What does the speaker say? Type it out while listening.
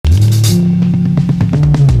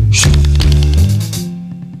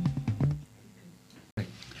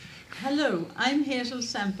Hazel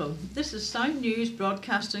Semple. This is Sound News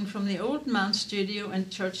broadcasting from the Old Man Studio in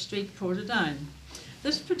Church Street, Portadown.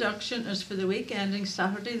 This production is for the week ending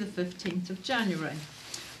Saturday the 15th of January.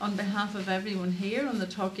 On behalf of everyone here on the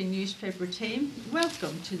Talking Newspaper team,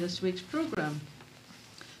 welcome to this week's programme.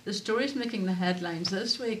 The stories making the headlines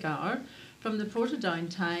this week are from the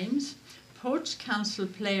Portadown Times, Ports cancel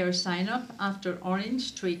player sign-up after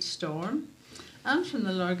Orange tweet storm, and from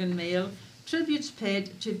the Lurgan Mail, tributes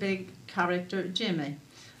paid to big character Jamie.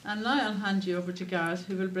 And now I'll hand you over to Gareth,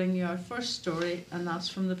 who will bring you our first story, and that's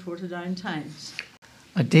from the Portadown Times.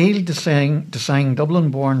 A deal to sign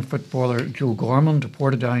Dublin-born footballer Joe Gorman to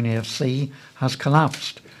Portadown AFC has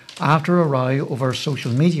collapsed after a row over a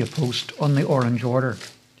social media post on the Orange Order.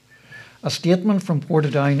 A statement from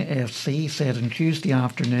Portadown AFC said on Tuesday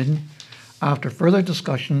afternoon, after further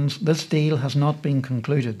discussions, this deal has not been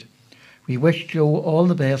concluded. We wish Joe all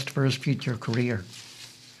the best for his future career.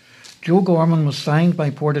 Joe Gorman was signed by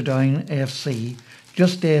Portadown AFC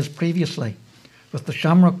just days previously, with the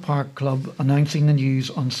Shamrock Park club announcing the news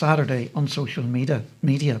on Saturday on social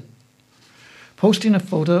media. Posting a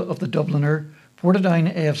photo of the Dubliner,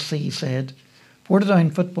 Portadown AFC said,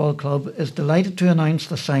 Portadown Football Club is delighted to announce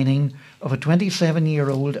the signing of a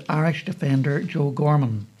 27-year-old Irish defender Joe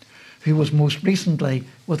Gorman, who was most recently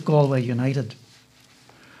with Galway United.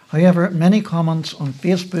 However, many comments on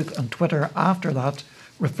Facebook and Twitter after that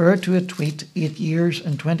referred to a tweet 8 years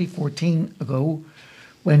in 2014 ago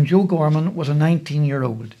when Joe Gorman was a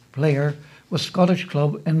 19-year-old player with Scottish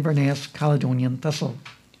club Inverness Caledonian Thistle.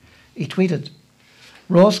 He tweeted,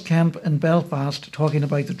 Ross Kemp in Belfast talking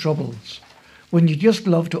about the Troubles. Wouldn't you just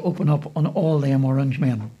love to open up on all them orange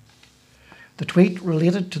men? The tweet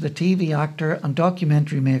related to the TV actor and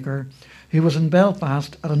documentary maker who was in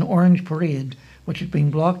Belfast at an orange parade which had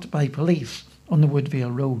been blocked by police on the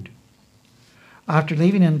Woodvale Road. After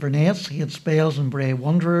leaving Inverness, he had spells in Bray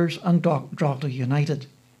Wanderers and Drogheda United.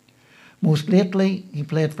 Most lately, he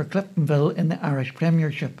played for Cliftonville in the Irish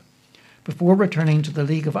Premiership, before returning to the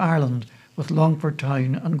League of Ireland with Longford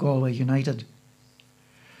Town and Galway United.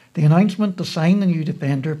 The announcement to sign the new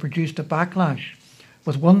defender produced a backlash,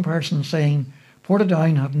 with one person saying,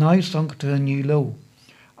 Portadown have now sunk to a new low.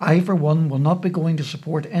 I, for one, will not be going to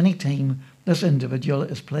support any team this individual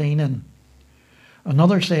is playing in.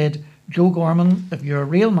 Another said, Joe Gorman, if you're a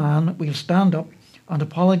real man, we'll stand up and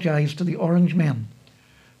apologise to the Orange men,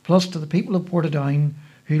 plus to the people of Portadown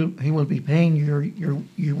who will be paying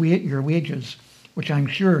your wages, which I'm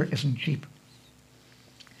sure isn't cheap.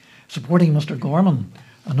 Supporting Mr. Gorman,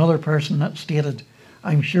 another person that stated,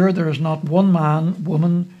 I'm sure there is not one man,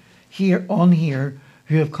 woman here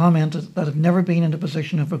who have commented that have never been in a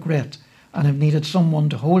position of regret and have needed someone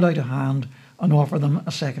to hold out a hand and offer them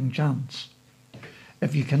a second chance.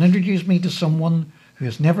 If you can introduce me to someone who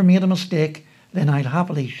has never made a mistake, then I'll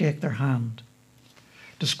happily shake their hand.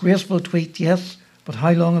 Disgraceful tweet, yes, but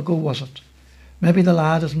how long ago was it? Maybe the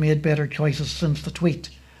lad has made better choices since the tweet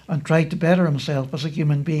and tried to better himself as a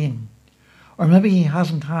human being. Or maybe he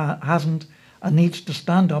hasn't and needs to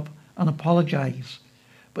stand up and apologise.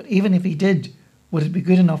 But even if he did, would it be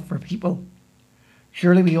good enough for people?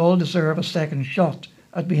 Surely we all deserve a second shot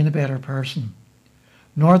at being a better person.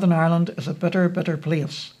 Northern Ireland is a bitter, bitter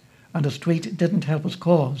place, and his tweet didn't help his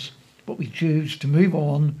cause, but we choose to move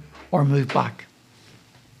on or move back.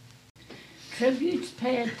 Tributes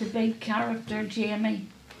paid to big character Jamie.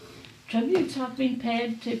 Tributes have been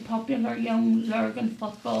paid to popular young Lurgan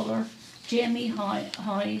footballer Jamie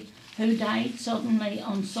Hoy, who died suddenly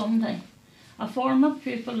on Sunday. A former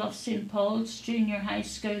pupil of St Paul's Junior High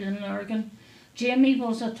School in Lurgan, Jamie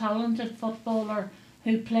was a talented footballer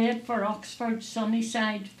who played for Oxford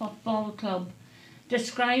Sunnyside Football Club.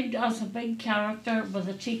 Described as a big character with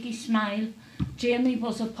a cheeky smile, Jamie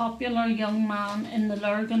was a popular young man in the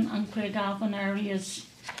Lurgan and Craigavon areas.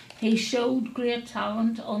 He showed great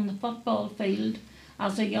talent on the football field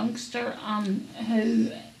as a youngster and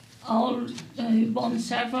who won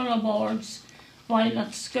several awards while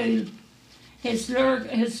at school. His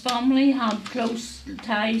family had close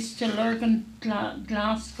ties to Lurgan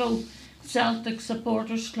Glasgow Celtic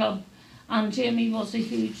Supporters Club, and Jamie was a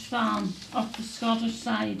huge fan of the Scottish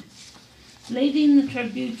side. Leading the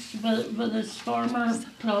tributes with his former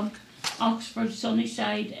club, Oxford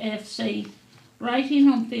Sunnyside FC. Writing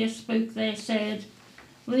on Facebook, they said,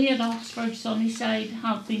 we at Oxford Sunnyside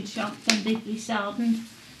have been shocked and deeply saddened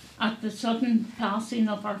at the sudden passing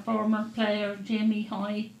of our former player, Jamie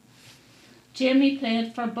Hoy. Jamie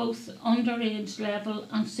played for both underage level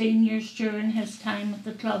and seniors during his time at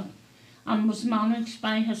the club, and was managed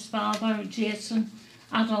by his father, Jason,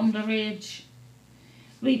 at underage.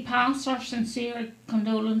 We pass our sincere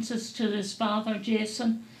condolences to his father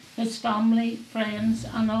Jason, his family, friends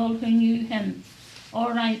and all who knew him.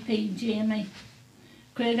 R.I.P. Jamie.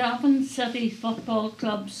 Craigavon City Football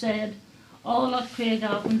Club said, all at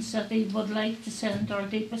Craigavon City would like to send our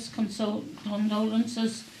deepest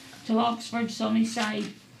condolences to Oxford Sunnyside,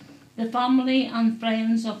 the family and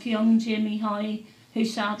friends of young Jamie Hoy, who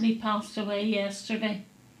sadly passed away yesterday.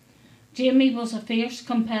 Jamie was a fierce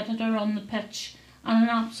competitor on the pitch and an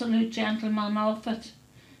absolute gentleman off it.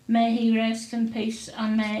 May he rest in peace,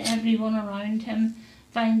 and may everyone around him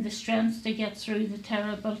find the strength to get through the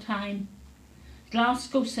terrible time.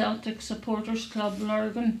 Glasgow Celtic Supporters Club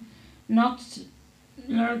Lurgan, not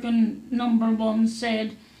Lurgan number 1,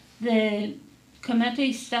 said the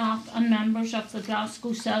committee, staff and members of the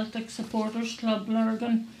Glasgow Celtic Supporters Club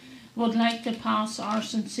Lurgan would like to pass our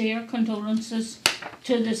sincere condolences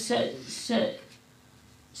to the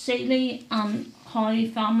Seeley and Hoy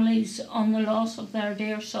families on the loss of their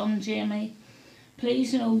dear son Jamie.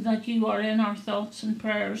 Please know that you are in our thoughts and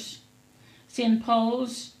prayers. St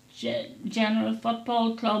Paul's General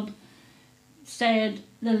Football Club said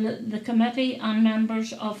the committee and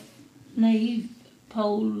members of Neve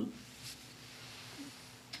Pole,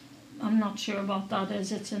 I'm not sure what that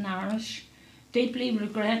is, it's in Irish, deeply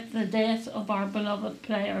regret the death of our beloved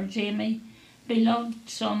player Jamie, beloved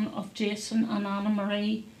son of Jason and Anna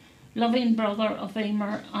Marie, loving brother of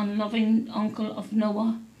Emer and loving uncle of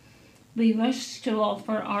Noah. We wish to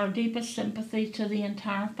offer our deepest sympathy to the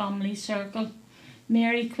entire family circle.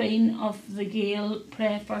 Mary Queen of the Gale,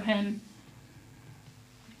 pray for him.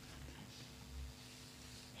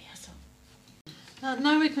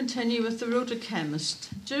 Now we continue with the Rota Chemist.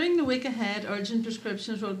 During the week ahead, urgent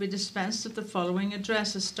prescriptions will be dispensed at the following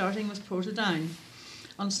addresses, starting with Portadown.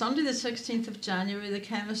 On Sunday the 16th of January, the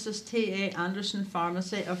chemist is T.A. Anderson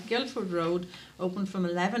Pharmacy of Guildford Road, open from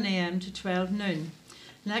 11 a.m. to 12 noon.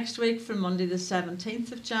 Next week, from Monday the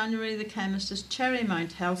 17th of January, the chemist is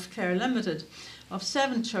Cherrymount Healthcare Limited of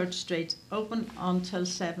 7 Church Street, open until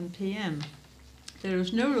 7 p.m. There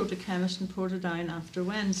is no Rota Chemist in Portadown after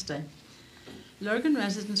Wednesday. Lurgan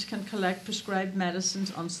residents can collect prescribed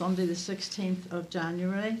medicines on Sunday the 16th of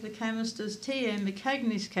January. The chemist is T.A.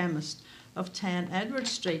 McKegney's Chemist of 10 Edward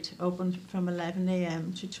Street, open from 11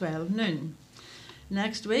 a.m. to 12 noon.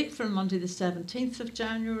 Next week, from Monday the 17th of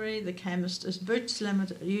January, the chemist is Boots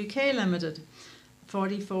Limited, UK Limited,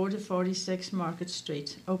 44 to 46 Market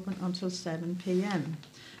Street, open until 7 p.m.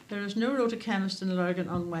 There is no Rota Chemist in Lurgan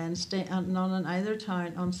on Wednesday and none in either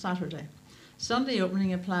town on Saturday. Sunday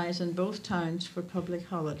opening applies in both towns for public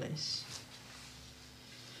holidays.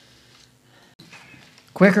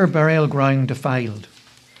 Quaker burial ground defiled.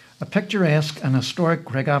 A picturesque and historic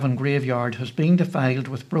Craigavon graveyard has been defiled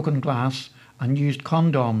with broken glass and used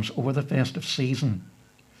condoms over the festive season.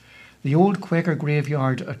 The old Quaker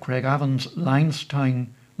graveyard at Craigavon's Linestown,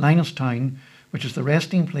 which is the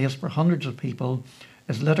resting place for hundreds of people,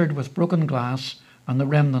 is littered with broken glass and the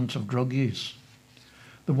remnants of drug use.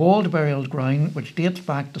 The walled burial ground, which dates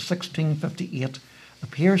back to 1658,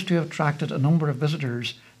 appears to have attracted a number of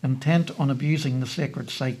visitors intent on abusing the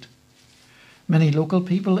sacred site. Many local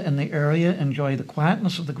people in the area enjoy the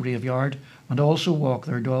quietness of the graveyard and also walk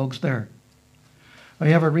their dogs there.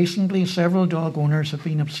 However, recently several dog owners have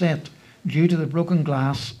been upset due to the broken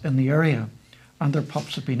glass in the area and their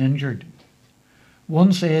pups have been injured.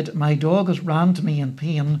 One said, "My dog has ran to me in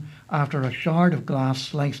pain after a shard of glass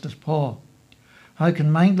sliced his paw. How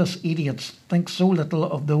can mindless idiots think so little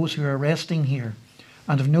of those who are resting here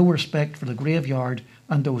and have no respect for the graveyard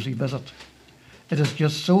and those who visit? It is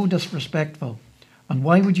just so disrespectful, and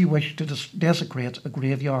why would you wish to desecrate a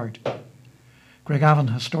graveyard?"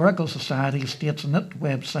 Craigavon Historical Society states on its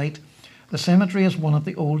website, the cemetery is one of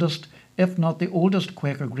the oldest, if not the oldest,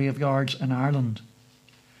 Quaker graveyards in Ireland.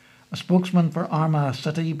 A spokesman for Armagh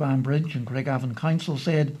City, Banbridge and Craigavon Council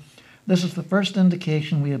said, "This is the first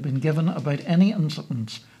indication we have been given about any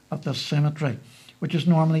incidents at this cemetery, which is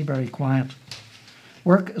normally very quiet.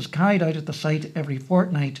 Work is carried out at the site every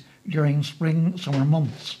fortnight during spring-summer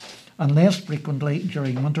months, and less frequently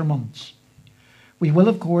during winter months. We will,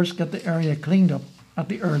 of course, get the area cleaned up at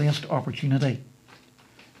the earliest opportunity.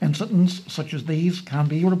 Incidents such as these can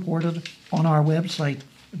be reported on our website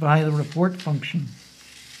via the report function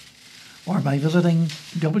or by visiting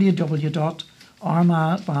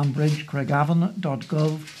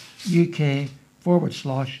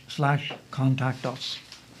www.armaghbanbridgecraigavon.gov.uk/contact us.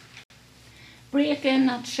 Break-in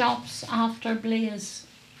at shops after blaze.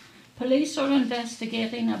 Police are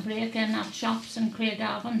investigating a break-in at shops in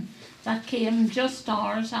Craigavon that came just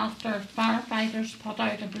hours after firefighters put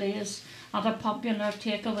out a blaze at a popular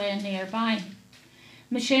takeaway nearby.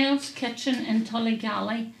 Michelle's Kitchen in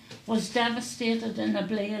Tullygally was devastated in a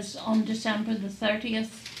blaze on December the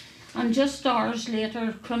 30th, and just hours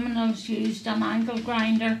later criminals used an angle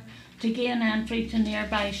grinder to gain entry to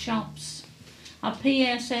nearby shops. A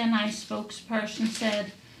PSNI spokesperson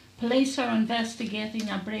said police are investigating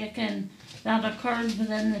a break-in that occurred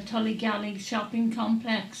within the Tullygally shopping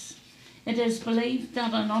complex. It is believed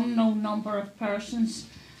that an unknown number of persons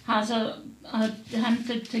has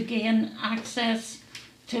attempted to gain access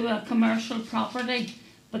to a commercial property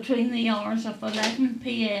between the hours of 11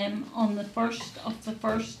 p.m. on the 1st of the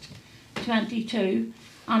 1st 22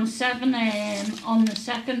 and 7 a.m. on the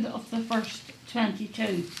 2nd of the 1st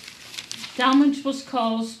 22. Damage was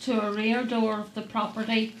caused to a rear door of the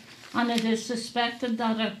property, and it is suspected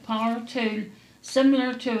that a power tool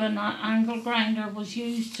similar to an angle grinder was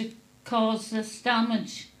used to cause this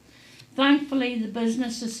damage. Thankfully, the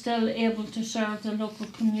business is still able to serve the local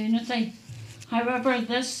community. However,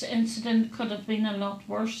 this incident could have been a lot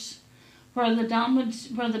worse, where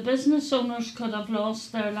the business owners could have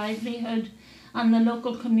lost their livelihood and the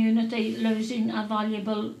local community losing a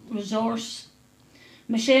valuable resource.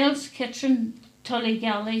 Michelle's Kitchen,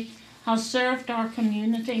 Tullygally, has served our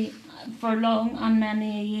community for long and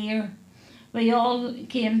many a year. We all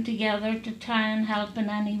came together to try and help in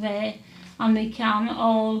any way, and we can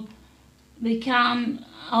all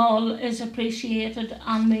is appreciated,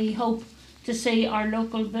 and we hope to see our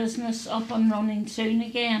local business up and running soon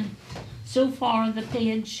again. So far the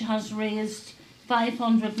page has raised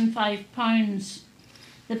 £505.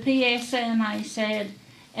 The PSNI said,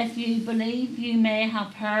 if you believe you may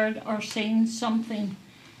have heard or seen something,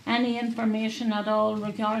 any information at all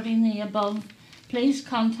regarding the above, please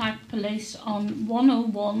contact police on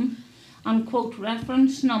 101 and quote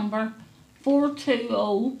reference number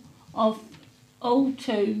 420 of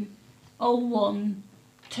 0201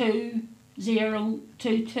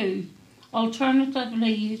 2022.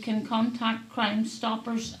 Alternatively, you can contact Crime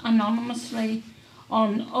Stoppers anonymously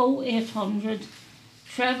on 0800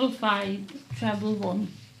 555 111.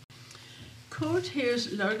 Court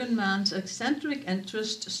hears Lurgan man's eccentric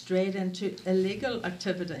interest strayed into illegal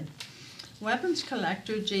activity. Weapons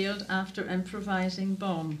collector jailed after improvising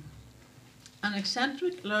bomb. An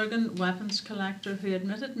eccentric Lurgan weapons collector who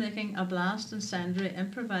admitted making a blast incendiary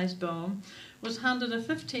improvised bomb was handed a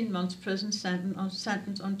 15-month prison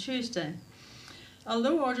sentence on Tuesday.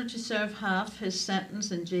 Although ordered to serve half his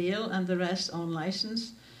sentence in jail and the rest on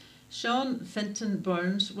licence, Sean Finton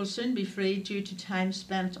Burns will soon be free due to time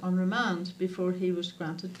spent on remand before he was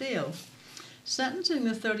granted bail. Sentencing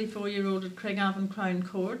the 34-year-old at Craigavon Crown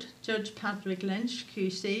Court, Judge Patrick Lynch,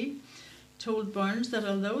 QC, told Burns that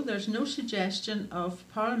although there's no suggestion of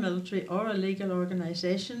paramilitary or illegal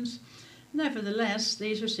organisations, nevertheless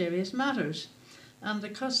these are serious matters, and the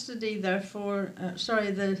custody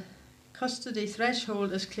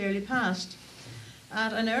threshold is clearly passed.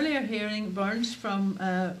 At an earlier hearing, Burns from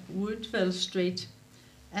Woodville Street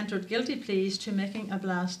entered guilty pleas to making a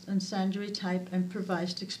blast incendiary type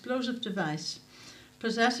improvised explosive device,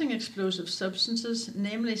 possessing explosive substances,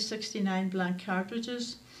 namely 69 blank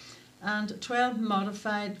cartridges and 12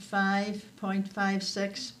 modified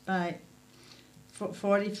 5.56 by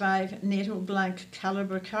 45 NATO blank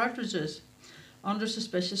caliber cartridges under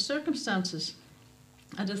suspicious circumstances,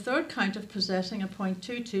 and a third count of possessing a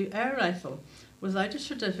 .22 air rifle without a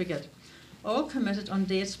certificate, all committed on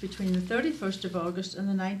dates between the 31st of August and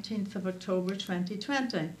the 19th of October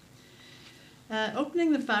 2020.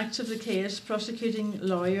 Opening the facts of the case, prosecuting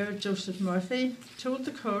lawyer Joseph Murphy told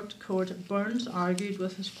the court Burns argued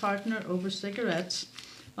with his partner over cigarettes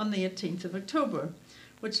on the 18th of October,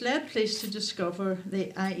 which led police to discover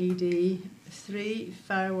the IED, 3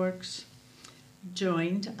 fireworks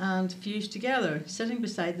joined and fused together, sitting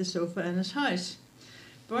beside the sofa in his house.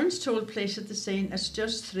 Burns told police at the scene it's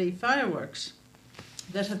just 3 fireworks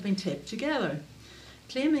that have been taped together,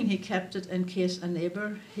 claiming he kept it in case a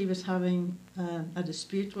neighbour he was having a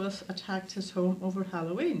dispute with attacked his home over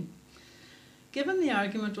Halloween. Given the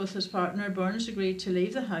argument with his partner, Burns agreed to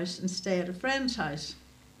leave the house and stay at a friend's house.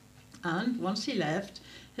 And once he left,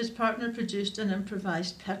 his partner produced an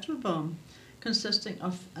improvised petrol bomb consisting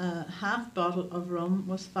of a half bottle of rum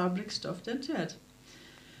with fabric stuffed into it.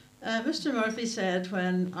 Mr. Murphy said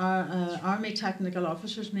when our Army technical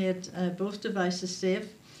officers made both devices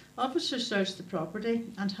safe, officers searched the property,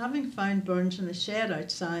 and having found Burns in the shed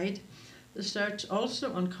outside, the search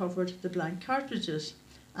also uncovered the blank cartridges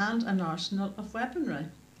and an arsenal of weaponry,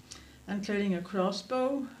 including a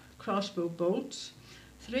crossbow bolts,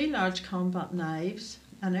 3 large combat knives,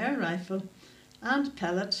 an air rifle, and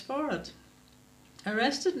pellets for it.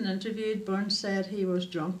 Arrested and interviewed, Burns said he was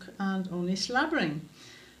drunk and only slabbering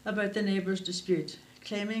about the neighbours' dispute,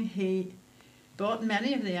 claiming he bought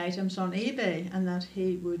many of the items on eBay and that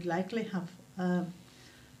he would likely have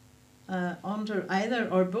under either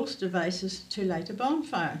or both devices to light a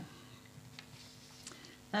bonfire.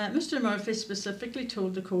 Mr. Murphy specifically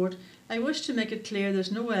told the court, "I wish to make it clear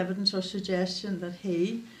there's no evidence or suggestion that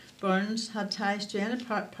he, Burns, had ties to any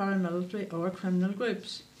paramilitary or criminal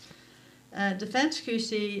groups." Defence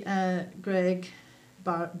QC Greg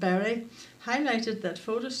Berry highlighted that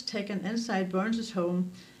photos taken inside Burns's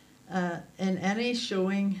home in any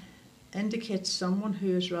showing indicates someone who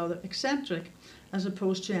is rather eccentric as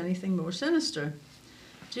opposed to anything more sinister.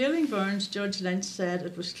 Jailing Burns, Judge Lynch said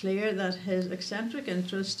it was clear that his eccentric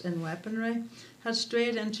interest in weaponry had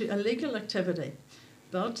strayed into illegal activity,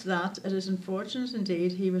 but that it is unfortunate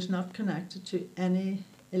indeed he was not connected to any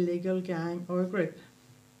illegal gang or group.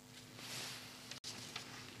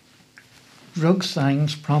 Drug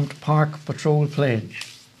signs prompt park patrol pledge.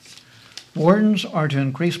 Wardens are to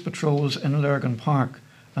increase patrols in Lurgan Park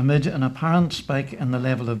amid an apparent spike in the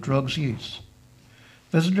level of drugs use.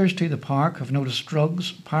 Visitors to the park have noticed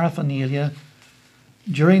drugs, paraphernalia.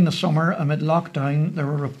 During the summer, amid lockdown, there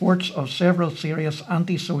were reports of several serious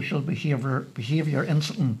antisocial behaviour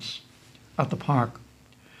incidents at the park.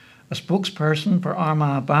 A spokesperson for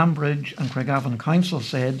Armagh, Banbridge and Craigavon Council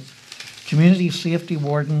said community safety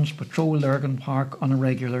wardens patrol Lurgan Park on a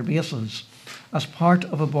regular basis as part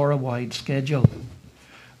of a borough-wide schedule.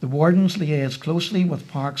 The wardens liaise closely with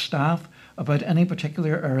park staff about any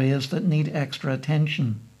particular areas that need extra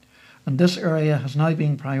attention, and this area has now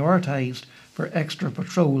been prioritised for extra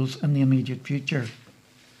patrols in the immediate future.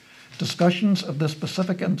 Discussions of this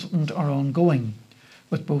specific incident are ongoing,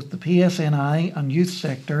 with both the PSNI and youth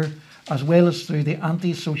sector, as well as through the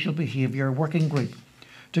Anti-Social Behaviour Working Group,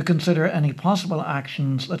 to consider any possible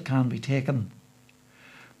actions that can be taken.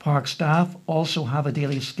 Park staff also have a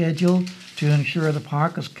daily schedule to ensure the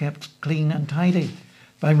park is kept clean and tidy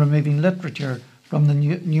by removing literature from the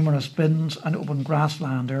numerous bins and open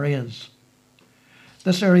grassland areas.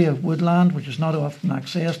 This area of woodland, which is not often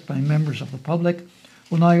accessed by members of the public,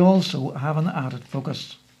 will now also have an added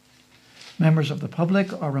focus. Members of the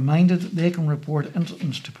public are reminded they can report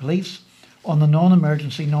incidents to police on the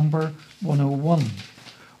non-emergency number 101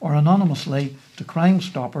 or anonymously to Crime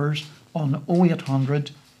Stoppers on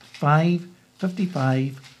 0800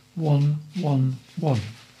 555 111.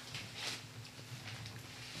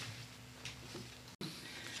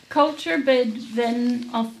 Culture bid then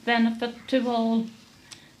of benefit to all.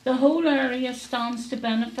 The whole area stands to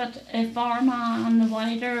benefit if Armagh and the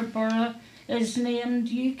wider borough is named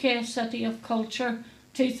UK City of Culture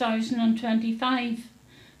 2025.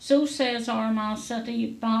 So says Armagh City,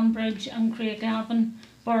 Banbridge and Craigavon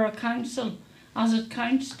Borough Council as it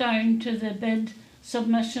counts down to the bid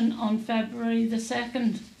submission on February the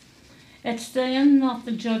 2nd. It's then that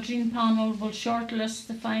the judging panel will shortlist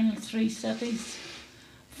the final 3 cities.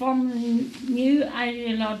 From the new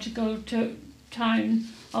ideological town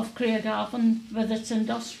of Craigavon with its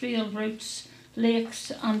industrial roots,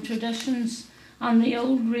 lakes and traditions, and the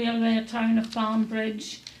old railway town of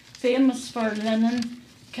Banbridge, famous for linen,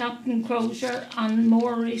 Captain Crozier and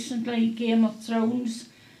more recently Game of Thrones,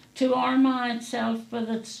 to Armagh itself with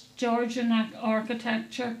its Georgian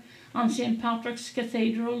architecture and St Patrick's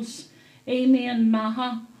cathedrals, Amy and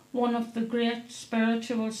Maha, one of the great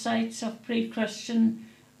spiritual sites of pre-Christian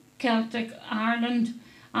Celtic Ireland,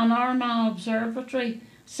 and Armagh Observatory,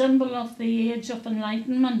 symbol of the Age of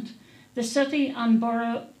Enlightenment. The city and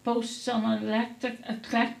borough boasts an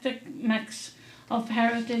eclectic mix of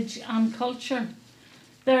heritage and culture.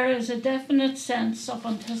 There is a definite sense of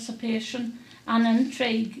anticipation and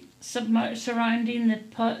intrigue surrounding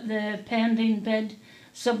the pending bid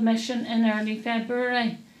submission in early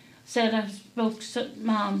February, said a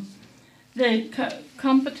spokesman. The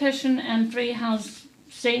competition entry has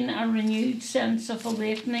seen a renewed sense of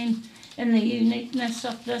awakening in the uniqueness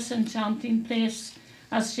of this enchanting place.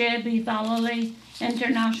 As J.B. Vallely,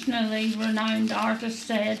 internationally renowned artist,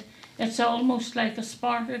 said, "It's almost like a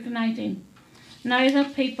spark igniting." Now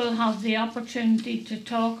that people have the opportunity to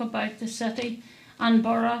talk about the city and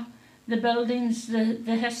borough, the buildings,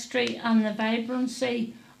 the history and the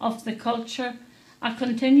vibrancy of the culture, a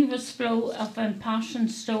continuous flow of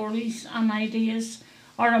impassioned stories and ideas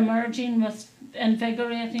are emerging with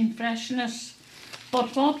invigorating freshness.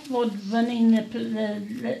 But what would winning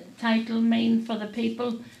the title mean for the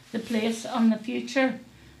people, the place and the future?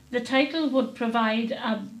 The title would provide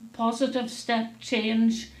a positive step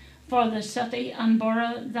change for the city and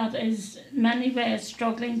borough that is in many ways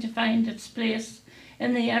struggling to find its place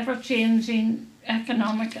in the ever-changing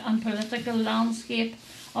economic and political landscape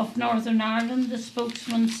of Northern Ireland, the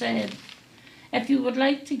spokesman said. If you would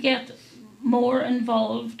like to get more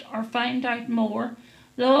involved or find out more,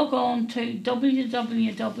 log on to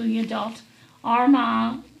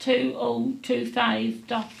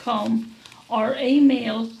www.armagh2025.com or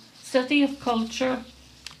email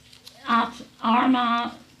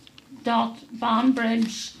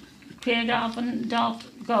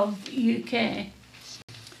cityofculture@armagh.banbridge.craigavon.gov.uk.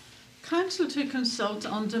 Council to consult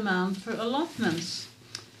on demand for allotments.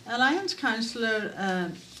 Alliance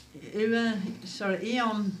Councillor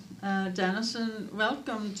Ian Dennison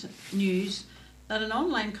welcomed news that an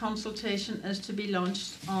online consultation is to be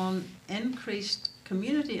launched on increased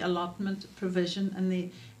community allotment provision in the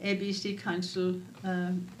ABC Council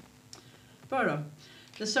borough.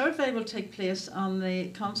 The survey will take place on the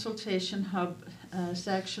Consultation Hub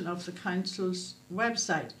section of the Council's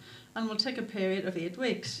website and will take a period of 8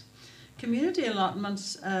 weeks. Community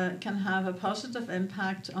allotments can have a positive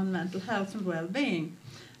impact on mental health and well-being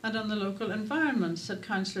and on the local environment, said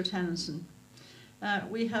Councillor Tennyson.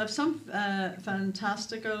 We have some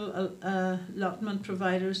fantastical allotment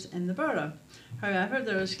providers in the borough. However,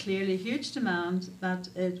 there is clearly huge demand that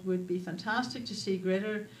it would be fantastic to see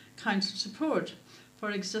greater council support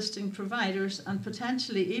for existing providers and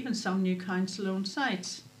potentially even some new council-owned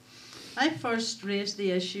sites. I first raised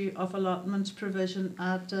the issue of allotments provision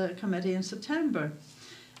at a committee in September.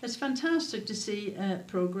 It's fantastic to see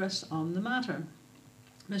progress on the matter.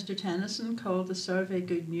 Mr. Tennyson called the survey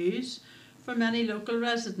good news for many local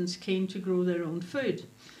residents keen to grow their own food,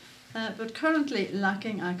 but currently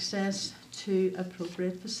lacking access to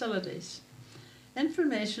appropriate facilities.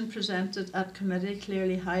 Information presented at committee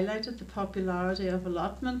clearly highlighted the popularity of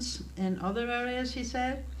allotments in other areas, he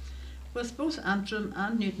said, with both Antrim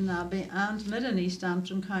and Newtownabbey and Mid and East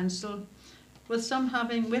Antrim Council, with some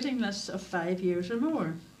having waiting lists of 5 years or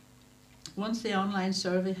more. Once the online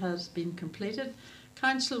survey has been completed,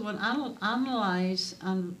 Council will analyse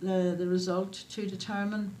the result to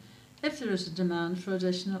determine if there is a demand for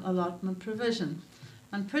additional allotment provision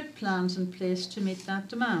and put plans in place to meet that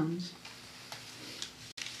demand.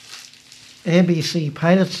 ABC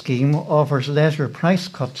pilot scheme offers leisure price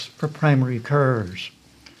cuts for primary carers.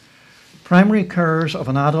 Primary carers of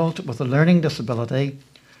an adult with a learning disability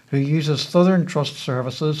who uses Southern Trust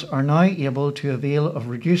services are now able to avail of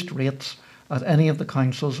reduced rates at any of the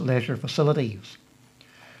Council's leisure facilities.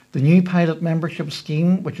 The new pilot membership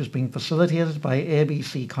scheme, which is being facilitated by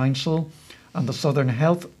ABC Council and the Southern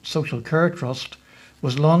Health Social Care Trust,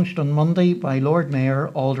 was launched on Monday by Lord Mayor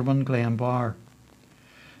Alderman Glenn Barr.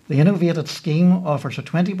 The innovated scheme offers a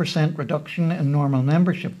 20% reduction in normal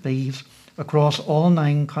membership fees across all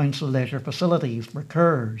 9 council leisure facilities for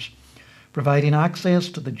carers, providing access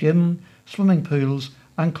to the gym, swimming pools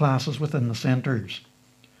and classes within the centres.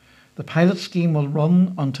 The pilot scheme will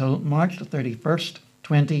run until March the 31st,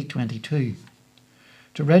 2022.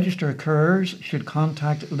 To register carers should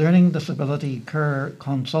contact Learning Disability Care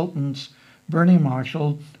Consultants Bernie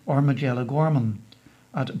Marshall or Magella Gorman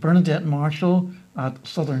at Bernadette Marshall at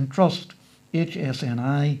Southern Trust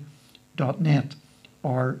hsni.net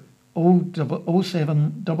or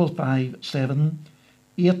 07557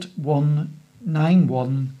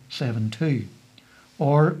 819172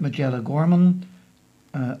 or Magella Gorman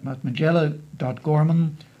at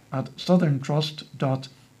magella.gorman at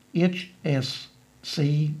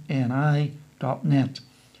southerntrust.hscni.net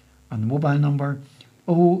and the mobile number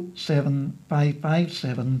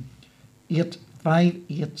 07557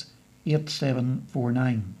 858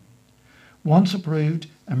 8749. Once approved,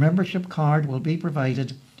 a membership card will be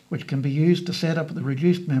provided which can be used to set up the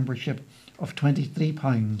reduced membership of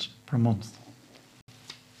 £23 per month.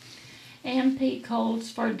 MP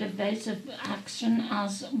calls for divisive action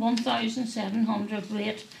as 1,700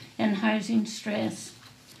 rate in housing stress.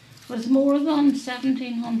 With more than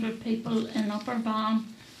 1,700 people in Upper Bann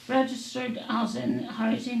registered as in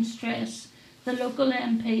housing stress, the local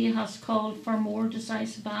MP has called for more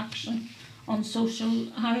decisive action on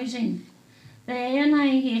social housing. The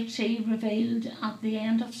NIHE revealed at the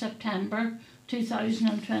end of September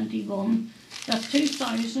 2021 that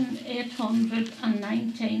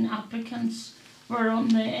 2,819 applicants were on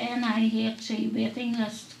the NIHE waiting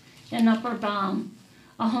list in Upper Bann,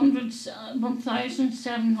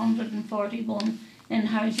 1,741 in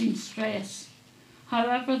housing stress.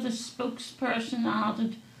 However, the spokesperson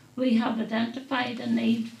added, "We have identified a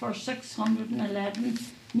need for 611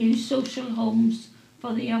 new social homes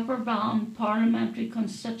for the Upper Bann parliamentary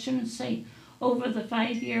constituency over the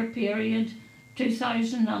 5-year period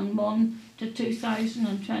 2001 to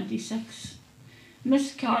 2026.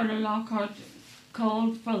 Miss Carla Lockhart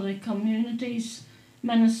called for the Communities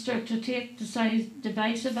Minister to take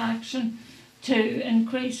decisive action to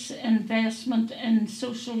increase investment in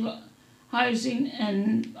social housing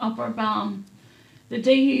in Upper Bann. The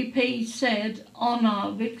DUP said, on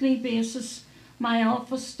a weekly basis, my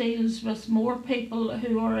office deals with more people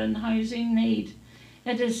who are in housing need.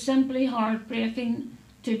 It is simply heartbreaking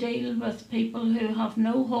to deal with people who have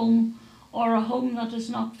no home or a home that is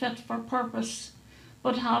not fit for purpose,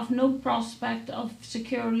 but have no prospect of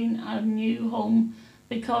securing a new home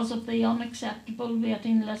because of the unacceptable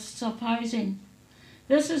waiting lists of housing.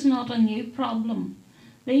 This is not a new problem.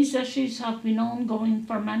 These issues have been ongoing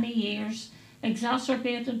for many years,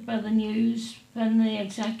 exacerbated by the news when the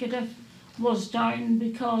executive was down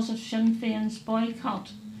because of Sinn Féin's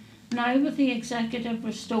boycott. Now with the executive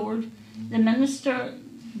restored, the Minister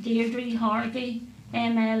Deirdre Hargey,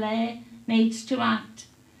 MLA, needs to act.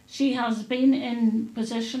 She has been in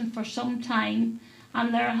position for some time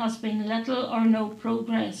and there has been little or no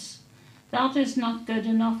progress. That is not good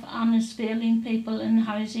enough and is failing people in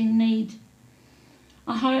housing need.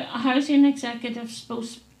 A housing executive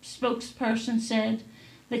spokesperson said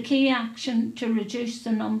the key action to reduce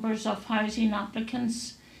the numbers of housing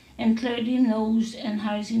applicants, including those in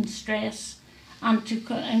housing stress, and to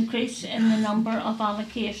increase in the number of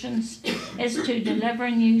allocations is to deliver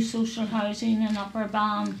new social housing in Upper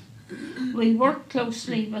Bann. We work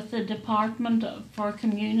closely with the Department for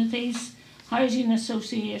Communities, Housing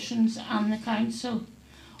Associations and the Council.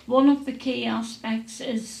 One of the key aspects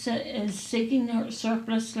is seeking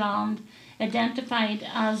surplus land identified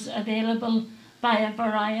as available by a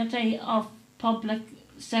variety of public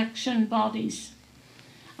section bodies.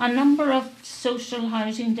 A number of social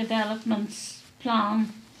housing developments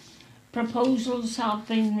plan proposals have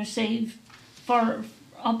been received for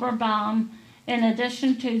Upper Bann in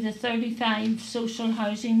addition to the 35 social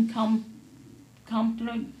housing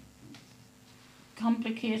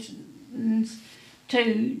complications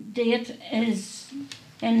to date is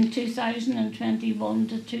in 2021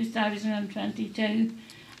 to 2022,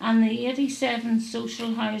 and the 87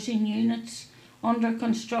 social housing units under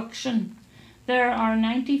construction. There are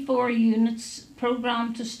 94 units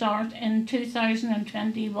programmed to start in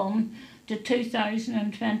 2021 to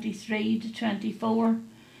 2023 to 24.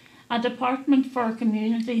 A Department for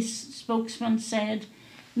Communities spokesman said,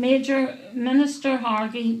 Minister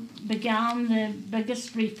Hargey began the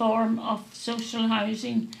biggest reform of social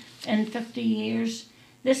housing in 50 years.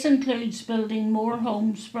 This includes building more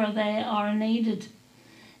homes where they are needed.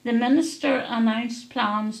 The Minister announced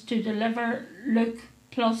plans to deliver Look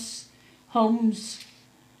Plus homes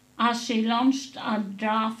as she launched a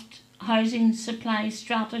draft housing supply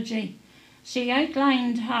strategy. She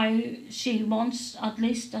outlined how she wants at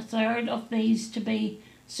least a third of these to be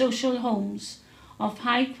social homes of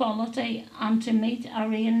high quality and to meet a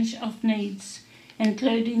range of needs,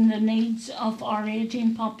 including the needs of our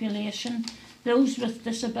ageing population, those with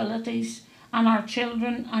disabilities, and our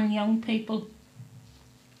children and young people.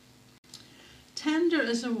 Tender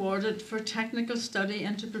is awarded for technical study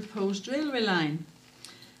into proposed railway line.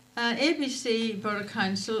 ABC Borough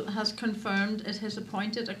Council has confirmed it has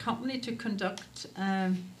appointed a company to conduct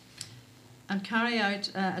and carry out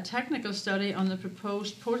a technical study on the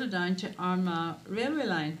proposed Portadown to Armagh railway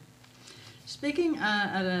line. Speaking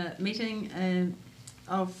at a meeting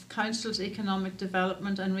of Council's Economic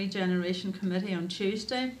Development and Regeneration Committee on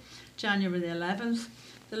Tuesday, January the 11th,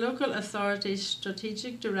 the local authority's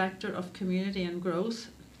Strategic Director of Community and Growth,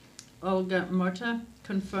 Olga Murta,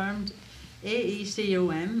 confirmed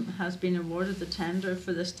AECOM has been awarded the tender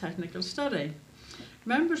for this technical study.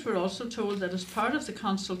 Members were also told that as part of the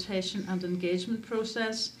consultation and engagement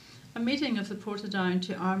process, a meeting of the Portadown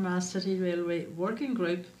to Armagh City Railway Working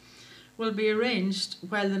Group will be arranged,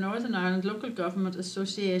 while the Northern Ireland Local Government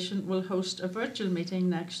Association will host a virtual meeting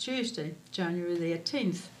next Tuesday, January the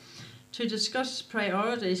 18th, to discuss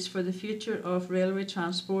priorities for the future of railway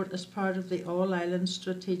transport as part of the All-Ireland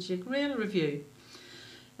Strategic Rail Review.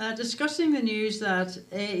 Discussing the news that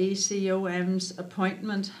AECOM's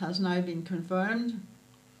appointment has now been confirmed,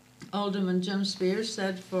 Alderman Jim Spears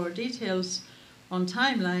said for details on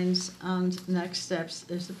timelines and next steps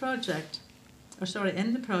is in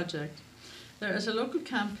the project. There is a local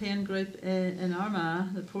campaign group in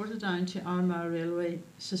Armagh, the Portadown to Armagh Railway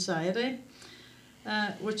Society,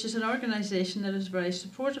 which is an organisation that is very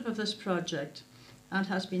supportive of this project and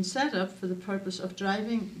has been set up for the purpose of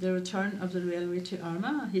driving the return of the railway to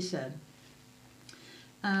Armagh, he said.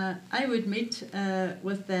 I would meet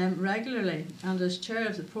with them regularly, and as chair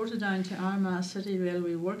of the Portadown to Armagh City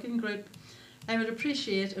Railway Working Group, I would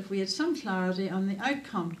appreciate if we had some clarity on the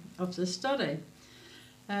outcome of this study.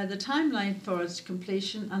 the timeline for its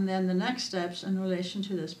completion, and then the next steps in relation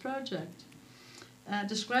to this project.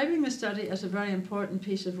 Describing the study as a very important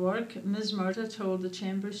piece of work, Ms. Murtagh told the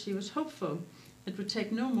Chamber she was hopeful it would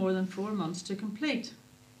take no more than 4 months to complete.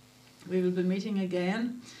 We will be meeting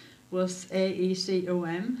again with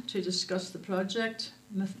AECOM to discuss the project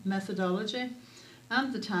methodology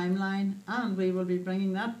and the timeline, and we will be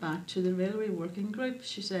bringing that back to the Railway Working Group,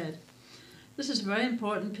 she said. This is a very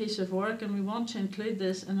important piece of work, and we want to include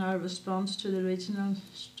this in our response to the Regional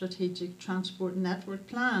Strategic Transport Network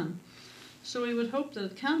Plan. So we would hope that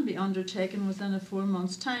it can be undertaken within a 4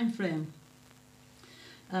 months time frame.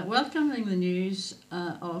 Welcoming the news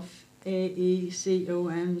of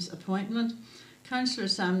AECOM's appointment, Councillor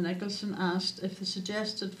Sam Nicholson asked if the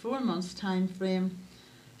suggested 4 months time frame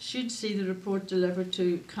should see the report delivered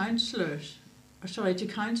to Council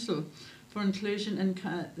for inclusion in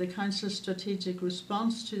the Council's strategic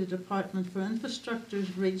response to the Department for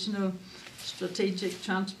Infrastructure's Regional Strategic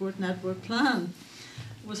Transport Network Plan.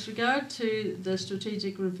 With regard to the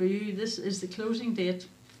strategic review, this is the closing date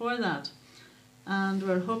for that, and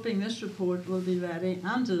we're hoping this report will be ready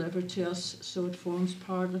and delivered to us so it forms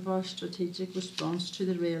part of our strategic response to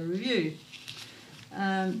the rail review.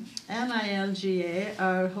 NILGA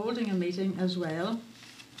are holding a meeting as well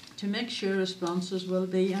to make sure responses will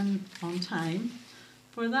be on time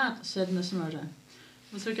for that, said Ms. Murtagh.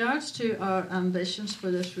 With regards to our ambitions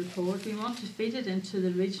for this report, we want to feed it into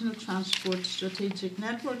the Regional Transport Strategic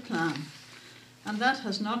Network Plan, and that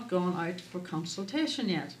has not gone out for consultation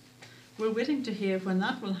yet. We're waiting to hear when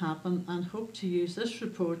that will happen and hope to use this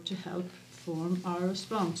report to help form our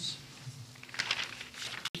response.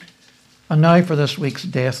 And now for this week's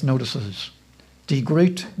death notices. Die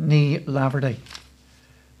Groot ní Laverty.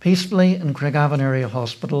 Peacefully in Craigavon Area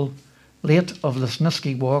Hospital, late of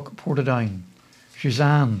Lesniski Walk, Portadown.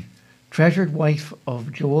 Suzanne, treasured wife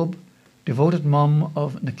of Job, devoted mum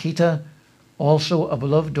of Nikita, also a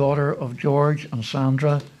beloved daughter of George and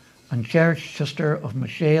Sandra, and cherished sister of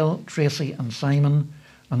Michelle, Tracy and Simon,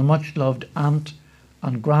 and a much-loved aunt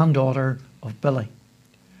and granddaughter of Billy.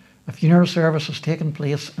 A funeral service has taken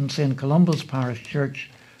place in St Columba's Parish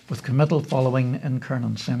Church, with committal following in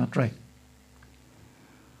Kernan Cemetery.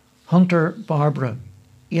 Hunter Barbara,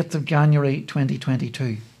 8th of January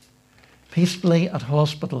 2022. Peacefully at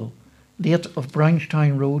hospital, late of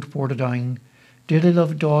Brownstown Road, Portadown, dearly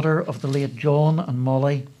loved daughter of the late John and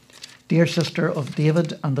Molly, dear sister of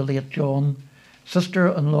David and the late John,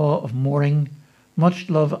 sister-in-law of Mooring, much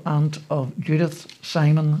love aunt of Judith,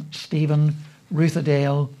 Simon, Stephen, Ruth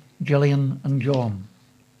Adele, Gillian and John.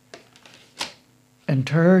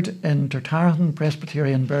 Interred in Tertarhan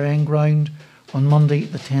Presbyterian Burying Ground on Monday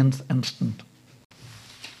the 10th instant.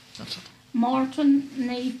 That's it. Martin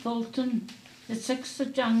ní Fulton, the 6th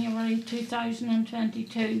of January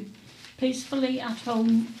 2022, peacefully at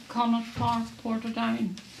home, Connaught Park,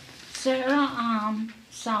 Portadown. Sarah Ann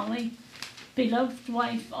Sally, beloved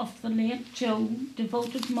wife of the late Joe,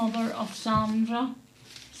 devoted mother of Sandra,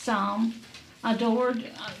 Sam, adored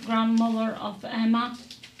grandmother of Emma,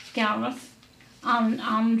 Gareth and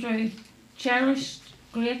Andrew, cherished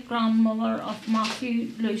great-grandmother of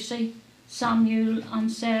Matthew, Lucy, Samuel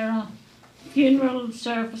and Sarah. Funeral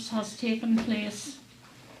service has taken place.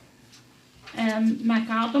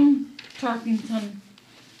 McAdam, Turkington.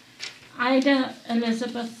 Ida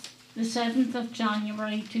Elizabeth, the 7th of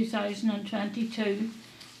January 2022,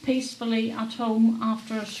 peacefully at home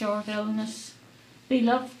after a short illness.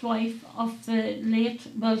 Beloved wife of the late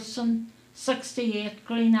Wilson, 68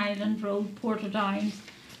 Green Island Road, Portadown,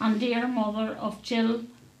 and dear mother of Jill,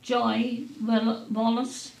 Joy,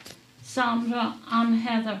 Wallace, Sandra and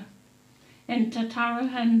Heather, in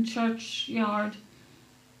Tertarhan Churchyard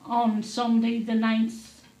on Sunday the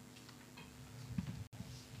 9th.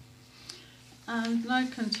 And now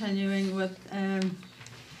continuing with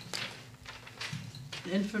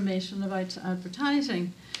information about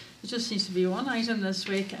advertising. There just seems to be one item this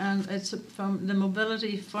week, and it's from the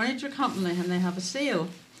Mobility Furniture Company, and they have a sale.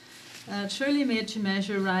 Truly made to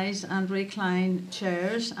measure rise and recline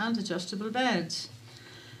chairs and adjustable beds.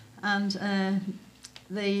 And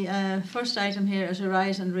the first item here is a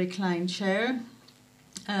rise and recline chair.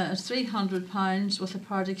 It's £300 with a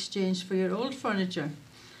part exchange for your old furniture.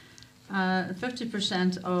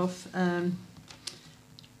 50% off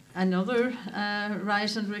another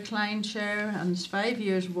rise and recline chair, and it's 5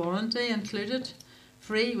 years warranty included,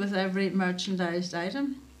 free with every merchandised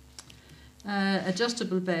item.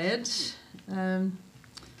 Adjustable beds,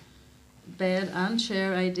 bed and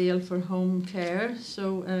chair ideal for home care.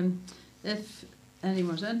 So if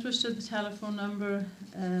anyone's interested, the telephone number,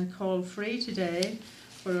 call free today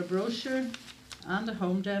for a brochure and a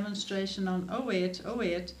home demonstration on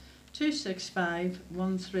 0808 265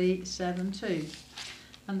 1372.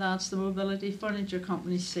 And that's the Mobility Furniture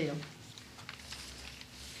Company's sale.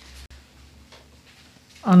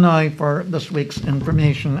 And now for this week's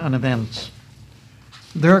information and events.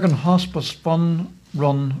 Lurgan Hospice Fun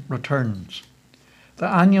Run returns. The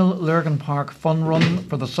annual Lurgan Park Fun Run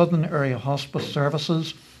for the Southern Area Hospice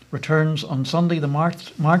Services returns on Sunday,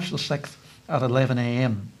 March the 6th at 11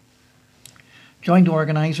 a.m. Joint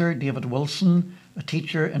organiser David Wilson, a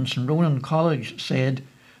teacher in St Ronan College, said,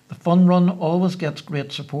 "The Fun Run always gets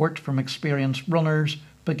great support from experienced runners,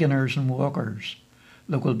 beginners and walkers.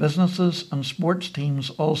 Local businesses and sports teams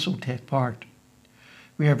also take part.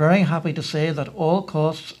 We are very happy to say that all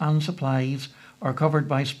costs and supplies are covered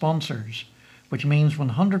by sponsors, which means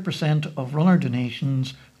 100% of runner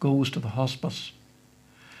donations goes to the hospice.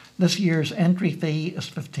 This year's entry fee is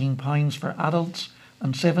 £15 for adults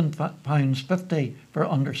and £7.50 for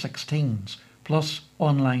under 16s, plus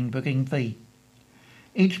online booking fee.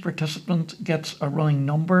 Each participant gets a running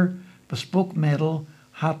number, bespoke medal,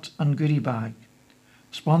 hat and goodie bag.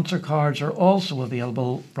 Sponsor cards are also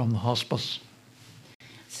available from the hospice."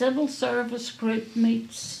 Civil Service Group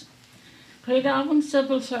meets. Craigavon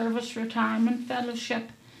Civil Service Retirement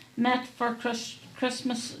Fellowship met for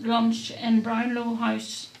Christmas lunch in Brownlow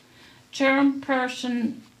House.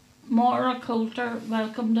 Chairperson Maura Coulter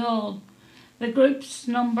welcomed all. The group's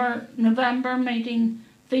November meeting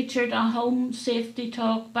featured a home safety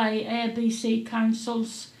talk by ABC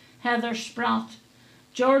Council's Heather Spratt.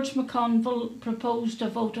 George McConville proposed a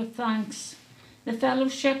vote of thanks. The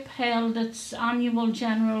fellowship held its annual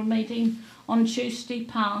general meeting on Tuesday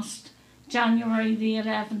past, January the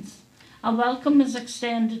 11th. A welcome is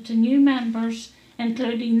extended to new members,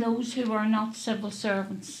 including those who are not civil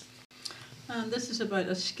servants. And this is about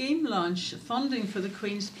a scheme launch, funding for the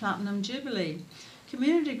Queen's Platinum Jubilee.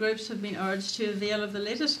 Community groups have been urged to avail of the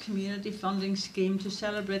latest community funding scheme to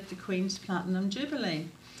celebrate the Queen's Platinum Jubilee.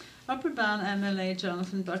 Upper Bann MLA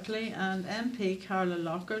Jonathan Buckley and MP Carla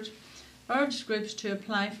Lockhart urged groups to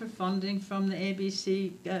apply for funding from the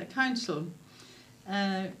ABC Council.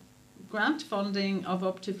 Grant funding of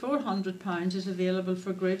up to £400 is available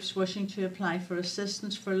for groups wishing to apply for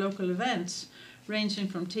assistance for local events, ranging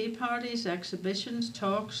from tea parties, exhibitions,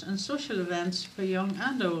 talks and social events for young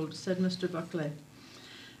and old, said Mr Buckley.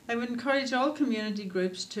 "I would encourage all community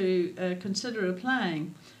groups to consider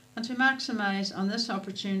applying and to maximise on this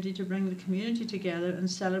opportunity to bring the community together in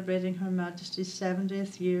celebrating Her Majesty's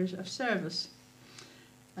 70th years of service."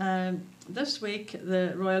 This week,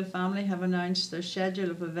 the royal family have announced their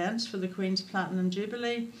schedule of events for the Queen's Platinum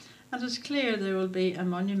Jubilee, and it's clear it will be a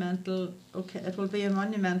monumental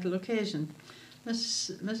occasion.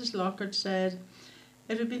 Mrs Lockhart said,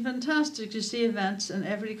 "It would be fantastic to see events in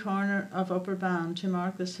every corner of Upper Bann to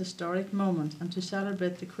mark this historic moment and to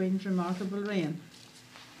celebrate the Queen's remarkable reign."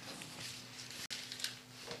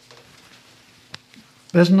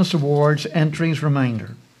 Business Awards Entries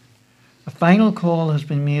Reminder. A final call has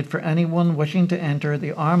been made for anyone wishing to enter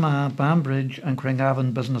the Armagh, Banbridge and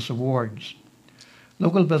Craigavon Business Awards.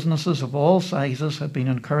 Local businesses of all sizes have been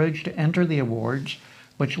encouraged to enter the awards,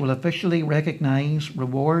 which will officially recognise,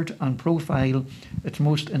 reward and profile its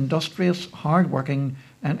most industrious, hard-working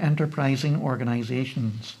and enterprising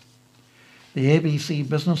organisations. The ABC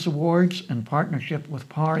Business Awards, in partnership with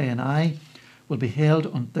Power A&I, will be held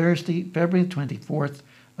on Thursday, February 24th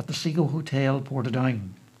at the Seago Hotel,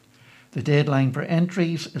 Portadown. The deadline for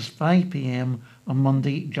entries is 5 p.m. on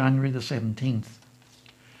Monday, January the 17th.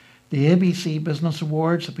 The ABC Business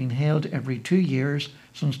Awards have been held every 2 years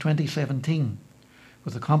since 2017,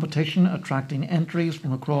 with the competition attracting entries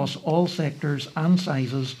from across all sectors and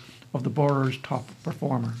sizes of the borough's top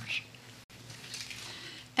performers.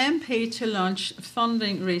 MP to launch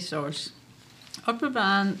funding resource. Upper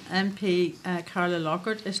Bann MP Carla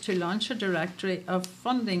Lockhart is to launch a directory of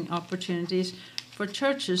funding opportunities for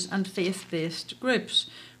churches and faith-based groups,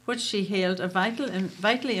 which she hailed a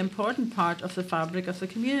vitally important part of the fabric of the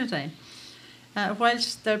community.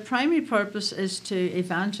 Whilst their primary purpose is to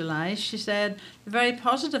evangelise, she said, the very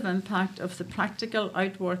positive impact of the practical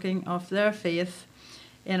outworking of their faith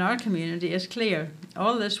in our community is clear.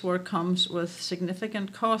 All this work comes with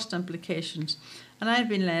significant cost implications, and I've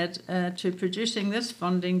been led to producing this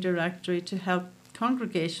funding directory to help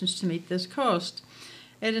congregations to meet this cost.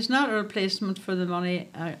 It is not a replacement for the money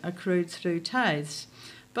accrued through tithes,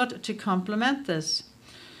 but to complement this.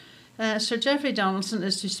 Sir Geoffrey Donaldson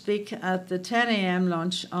is to speak at the 10 a.m.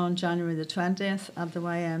 lunch on January the 20th at the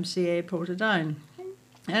YMCA Portadown.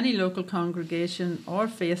 Any local congregation or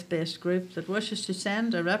faith-based group that wishes to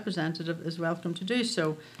send a representative is welcome to do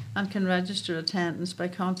so and can register attendance by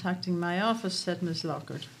contacting my office, said Ms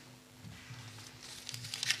Lockhart.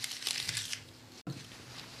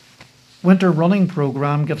 Winter running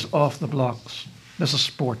programme gets off the blocks. This is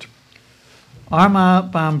sport.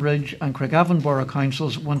 Armagh, Banbridge and Craigavon Borough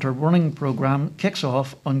Council's winter running programme kicks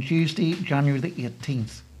off on Tuesday, January the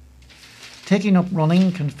 18th. Taking up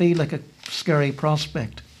running can feel like a scary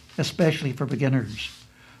prospect, especially for beginners.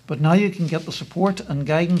 But now you can get the support and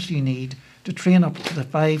guidance you need to train up to the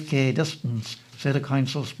 5k distance, said a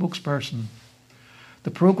council spokesperson.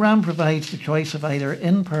 The programme provides the choice of either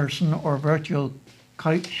in-person or virtual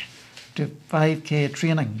couch to 5k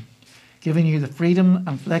training, giving you the freedom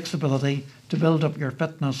and flexibility to build up your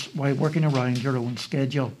fitness while working around your own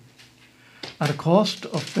schedule. At a cost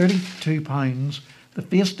of £32, the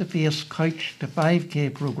face-to-face couch to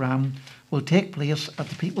 5k programme will take place at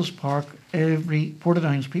the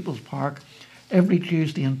Portadown's People's Park every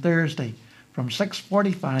Tuesday and Thursday from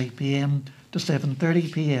 6:45pm to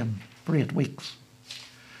 7:30pm for 8 weeks.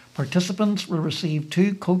 Participants will receive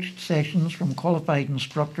 2 coached sessions from qualified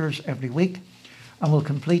instructors every week and will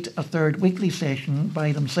complete a third weekly session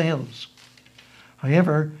by themselves.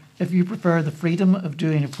 However, if you prefer the freedom of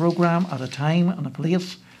doing a programme at a time and a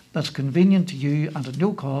place that's convenient to you and at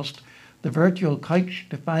no cost, the virtual Couch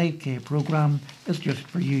to 5k programme is just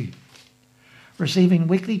for you. Receiving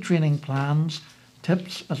weekly training plans,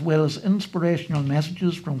 tips as well as inspirational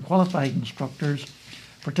messages from qualified instructors,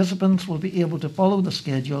 participants will be able to follow the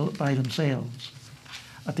schedule by themselves.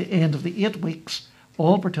 At the end of the 8 weeks,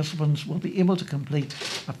 all participants will be able to complete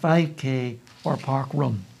a 5k or park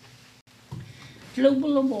run.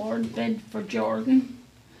 Global Award bid for Jordan.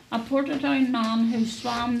 A Portadown man who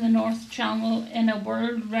swam the North Channel in a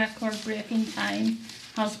world record-breaking time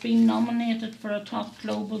has been nominated for a top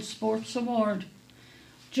global sports award.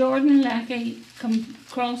 Jordan Leckie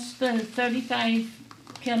crossed the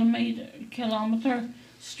 35-kilometre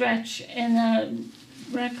stretch in a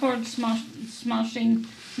record-smashing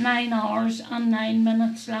 9 hours and 9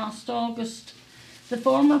 minutes last August. The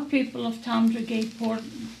former pupil of Tandragee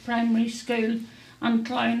Primary School and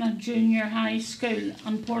Clownett Junior High School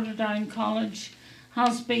and Portadown College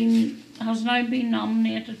has now been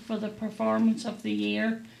nominated for the Performance of the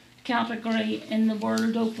Year category in the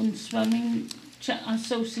World Open Swimming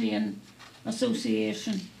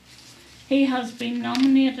Association. He has been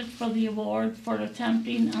nominated for the award for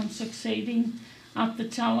attempting and succeeding at the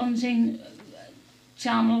challenging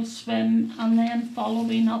Channel swim and then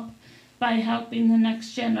following up by helping the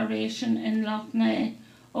next generation in Lough Neagh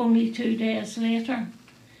only 2 days later.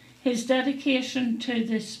 His dedication to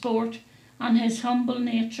the sport and his humble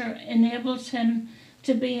nature enables him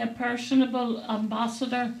to be a personable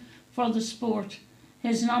ambassador for the sport.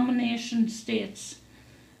 His nomination states,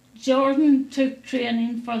 Jordan took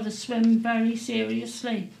training for the swim very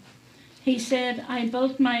seriously. He said, I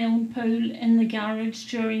built my own pool in the garage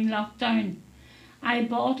during lockdown. I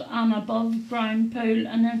bought an above ground pool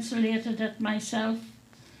and insulated it myself.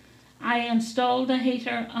 I installed a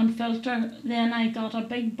heater and filter, then I got a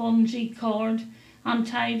big bungee cord and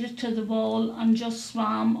tied it to the wall and just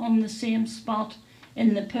swam on the same spot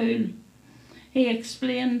in the pool. He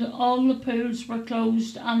explained all the pools were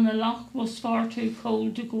closed and the loch was far too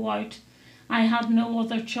cold to go out. I had no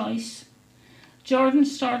other choice. Jordan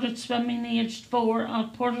started swimming aged 4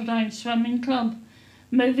 at Portadown Swimming Club,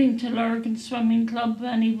 moving to Lurgan Swimming Club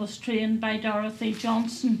when he was trained by Dorothy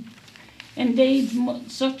Johnson. Indeed,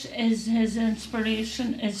 such is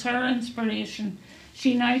her inspiration.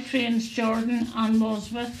 She now trains Jordan and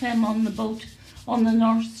was with him on the boat on the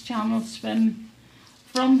North Channel swim.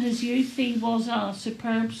 From his youth he was a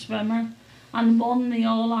superb swimmer and won the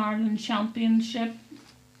All-Ireland Championship,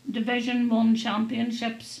 Division 1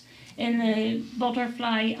 Championships in the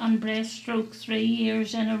butterfly and breaststroke 3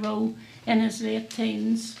 years in a row in his late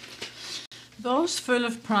teens. Boss full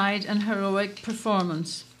of pride and heroic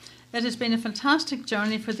performance. It has been a fantastic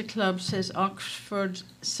journey for the club, says Oxford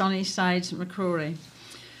Sunnyside's McCrory.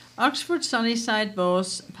 Oxford Sunnyside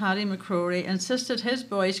boss Paddy McCrory insisted his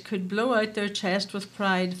boys could blow out their chest with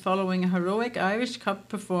pride following a heroic Irish Cup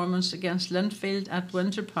performance against Linfield at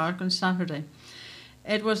Winter Park on Saturday.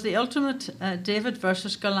 It was the ultimate David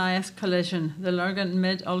versus Goliath collision, the Lurgan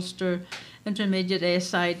Mid-Ulster Intermediate A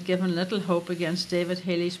side given little hope against David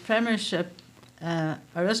Healy's Premiership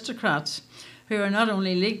aristocrats, who are not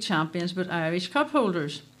only league champions but Irish Cup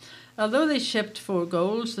holders. Although they shipped 4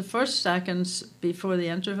 goals, the first seconds before the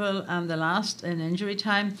interval and the last in injury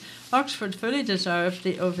time, Oxford fully deserved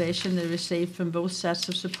the ovation they received from both sets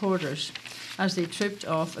of supporters as they trooped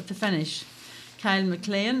off at the finish. Kyle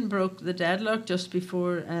McLean broke the deadlock just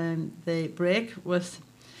before the break with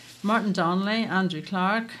Martin Donnelly, Andrew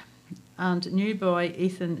Clark and new boy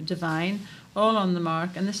Ethan Devine all on the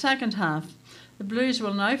mark in the second half. The Blues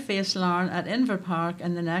will now face Larne at Inver Park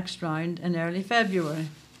in the next round in early February.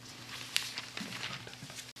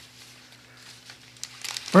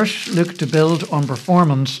 First look to build on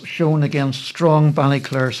performance shown against strong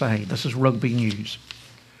Ballyclare side. This is rugby news.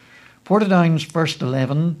 Portadown's first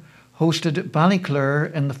 11 hosted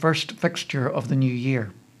Ballyclare in the first fixture of the new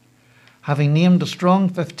year. Having named a strong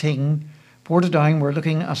 15, Portadown were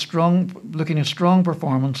looking a strong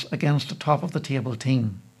performance against a top of the table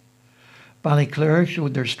team. Ballyclare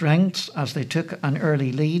showed their strengths as they took an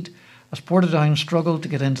early lead as Portadown struggled to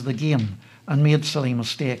get into the game and made silly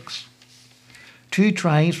mistakes. 2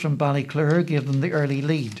 tries from Ballyclare gave them the early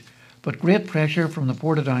lead, but great pressure from the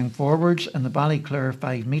Portadown forwards in the Ballyclare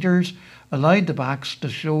 5 metres allowed the backs to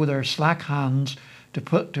show their slack hands to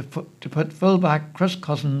put fullback Chris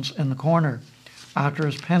Cousins in the corner after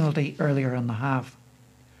his penalty earlier in the half.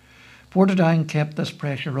 Portadown kept this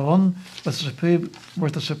pressure on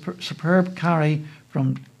with a superb carry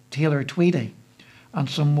from Taylor Tweedy and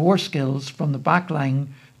some more skills from the back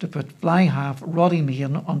line to put fly half Roddy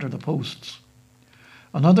Meehan under the posts.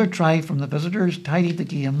 Another try from the visitors tidied the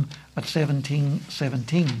game at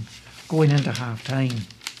 17-17, going into half-time.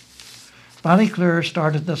 Ballyclare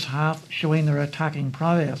started this half showing their attacking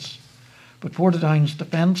prowess, but Portadown's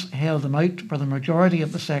defence held them out for the majority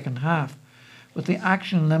of the second half, with the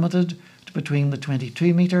action limited to between the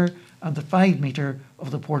 22 metre and the 5 metre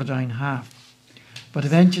of the Portadown half. But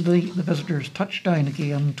eventually the visitors touched down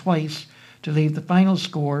again twice to leave the final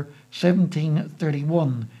score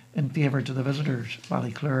 17-31 in favour to the visitors,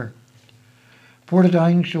 Ballyclare.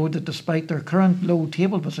 Portadown showed that despite their current low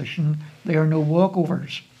table position, they are no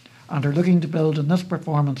walkovers and are looking to build on this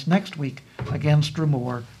performance next week against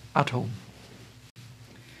Dromore at home.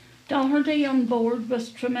 Doherty on board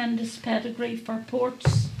with tremendous pedigree for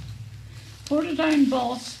Ports. Portadown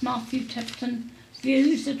boss Matthew Tipton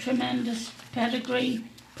views the tremendous pedigree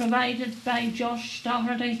provided by Josh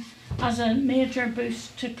Doherty as a major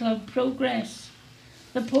boost to club progress.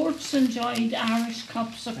 The Ports enjoyed Irish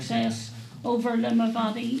Cup success over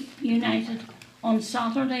Limavady United on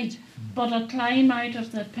Saturday, but a climb out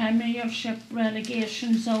of the Premiership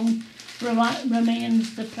relegation zone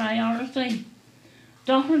remains the priority.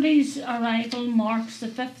 Doherty's arrival marks the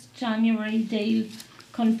 5th January deal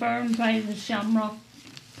confirmed by the Shamrock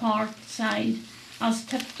Park side as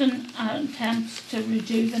Tipton attempts to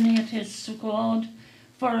rejuvenate his squad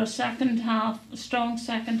for a strong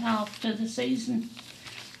second half to the season.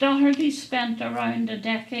 Doherty spent around a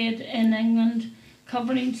decade in England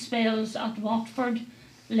covering spells at Watford,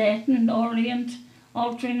 Leyton Orient,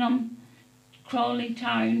 Altrincham, Crawley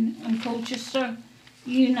Town and Colchester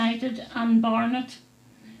United and Barnet.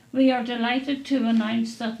 We are delighted to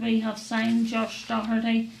announce that we have signed Josh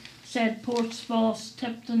Doherty, said Ports boss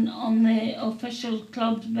Tipton on the official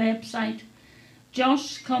club website.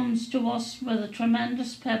 Josh comes to us with a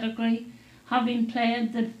tremendous pedigree, having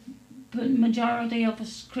played the majority of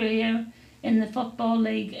his career in the Football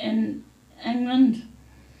League in England.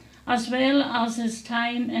 As well as his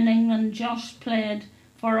time in England, Josh played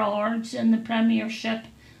for Ards in the Premiership,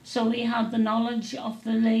 so he had the knowledge of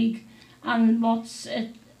the league and what's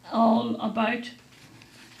it all about.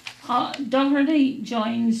 Doherty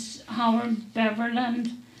joins Howard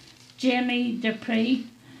Beverland, Jamie Dupree,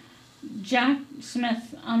 Jack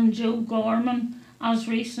Smith and Joe Gorman as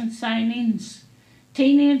recent signings.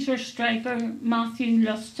 Teenager striker Matthew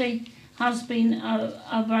Lusty has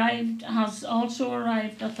also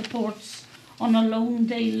arrived at the Ports on a loan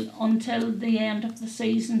deal until the end of the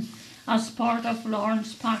season as part of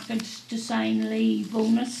Larne's package to sign Lee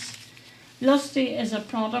Bonus. Lusty is a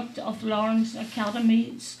product of Larne's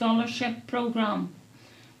Academy Scholarship Programme.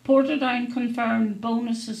 Portadown confirmed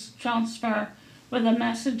Bonus's transfer with a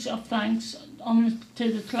message of thanks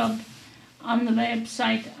to the club on the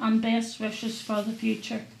website and best wishes for the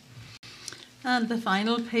future. And the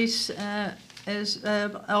final piece is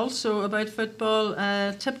also about football.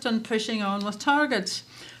 Tipton pushing on with targets.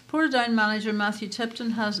 Portadown manager Matthew Tipton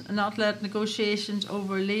has not let negotiations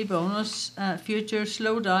over Lee Bonus' future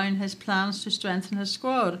slow down his plans to strengthen his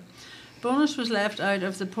squad. Bonus was left out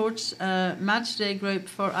of the Ports matchday group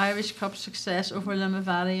for Irish Cup success over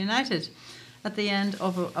Limavady United at the end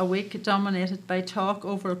of a week dominated by talk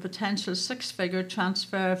over a potential 6-figure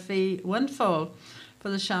transfer fee windfall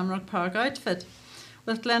for the Shamrock Park outfit.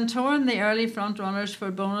 With Glentoran the early front-runners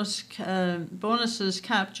for Bonus's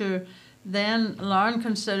capture, then Larne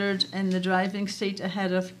considered in the driving seat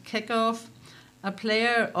ahead of kick-off A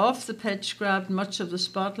player off the pitch grabbed much of the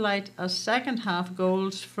spotlight as second half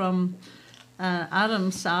goals from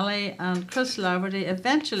Adam Sally and Chris Laverty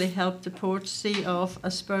eventually helped the Port see off a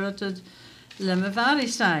spirited Limavady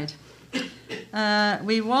side.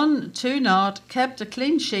 We won 2-0, kept a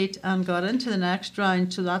clean sheet and got into the next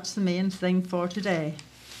round, so that's the main thing for today.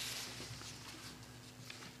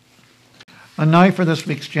 And now for this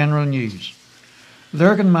week's general news.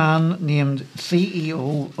 Lurgan Man named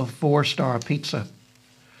CEO of 4 Star Pizza.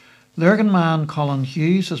 Lurgan Man Colin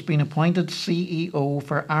Hughes has been appointed CEO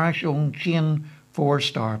for Irish-owned chain 4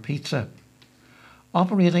 Star Pizza.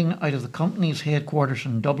 Operating out of the company's headquarters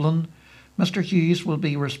in Dublin, Mr. Hughes will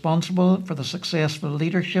be responsible for the successful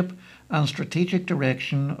leadership and strategic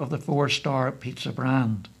direction of the 4 Star Pizza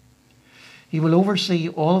brand. He will oversee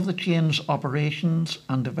all of the chain's operations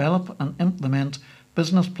and develop and implement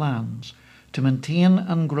business plans to maintain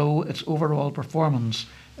and grow its overall performance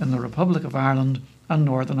in the Republic of Ireland and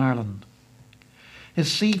Northern Ireland. His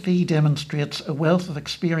CV demonstrates a wealth of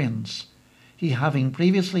experience, he having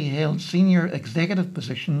previously held senior executive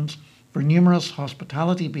positions for numerous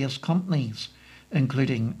hospitality-based companies,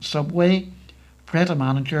 including Subway,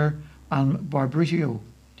 Pret-A-Manager and Barbrutio,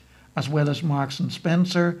 as well as Marks &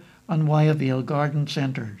 Spencer and Wyavale Garden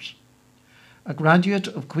Centres. A graduate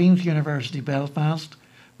of Queen's University Belfast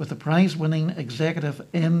with a prize-winning executive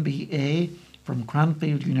MBA from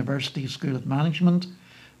Cranfield University School of Management,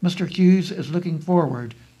 Mr. Hughes is looking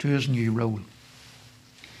forward to his new role.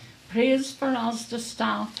 Praise for Asda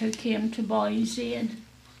staff who came to Boys Aid.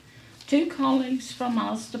 2 colleagues from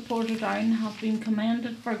Asda Portadown have been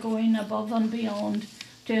commended for going above and beyond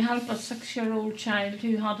to help a 6-year-old child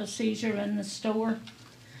who had a seizure in the store.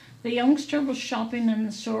 The youngster was shopping in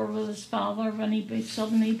the store with his father when he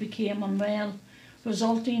suddenly became unwell,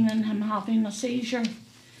 resulting in him having a seizure.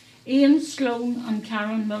 Ian Sloan and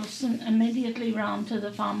Karen Wilson immediately ran to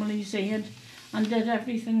the family's aid and did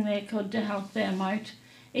everything they could to help them out,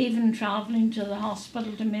 even travelling to the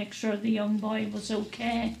hospital to make sure the young boy was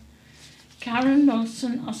okay. Karen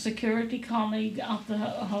Wilson, a security colleague at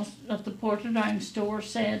the Portadown store,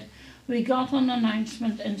 said, "We got an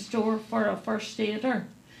announcement in store for a first aider.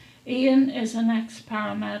 Ian is an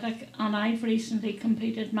ex-paramedic and I've recently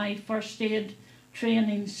completed my first aid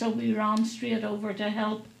training, so we ran straight over to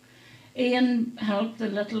help. Ian helped the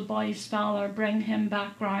little boy's father bring him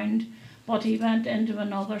back round, but he went into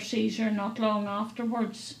another seizure not long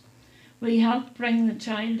afterwards. We helped bring the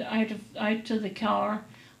child out to the car,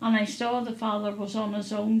 and I saw the father was on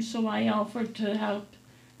his own, so I offered to help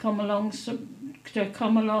come along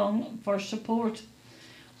for support.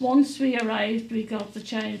 Once we arrived, we got the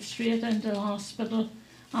child straight into the hospital,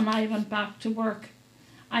 and I went back to work.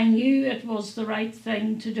 I knew it was the right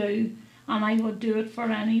thing to do, and I would do it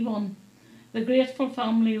for anyone." The grateful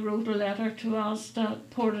family wrote a letter to Asda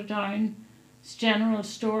Portadown's General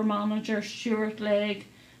Store Manager Stuart Legg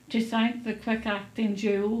to thank the quick-acting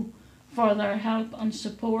duo for their help and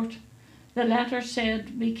support. The letter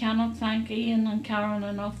said, "We cannot thank Ian and Karen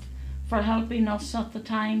enough for helping us at the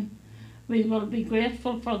time. We will be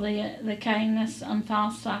grateful for the kindness and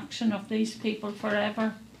fast action of these people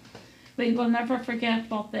forever. We will never forget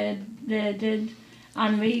what they did,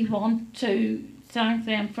 and we want to thank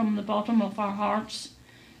them from the bottom of our hearts."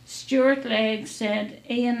 Stuart Legg said,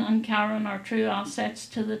 "Ian and Karen are true assets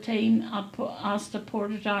to the team at Asda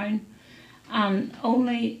Portadown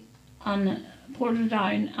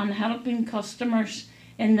and helping customers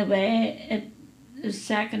in the way it is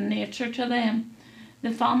second nature to them.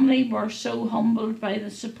 The family were so humbled by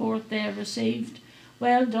the support they received.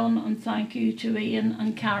 Well done and thank you to Ian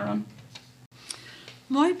and Karen."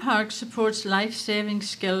 Moy Park supports life-saving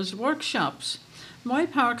skills workshops. Moy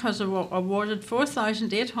Park has awarded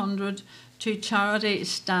 4,800 to charity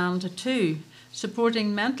Stand 2,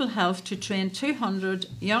 supporting mental health to train 200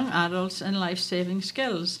 young adults in life-saving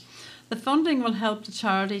skills. The funding will help the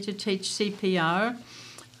charity to teach CPR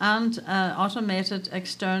and automated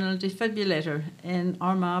external defibrillator in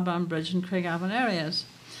Armagh, Banbridge and Craigavon areas.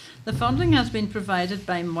 The funding has been provided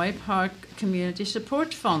by Moy Park Community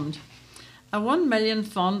Support Fund, a $1 million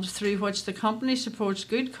fund through which the company supports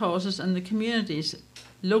good causes in the communities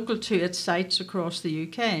local to its sites across the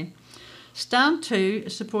UK. Stand 2,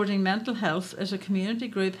 Supporting Mental Health, is a community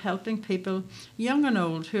group helping people, young and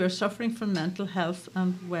old, who are suffering from mental health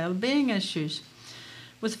and well-being issues.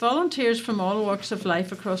 With volunteers from all walks of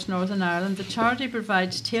life across Northern Ireland, the charity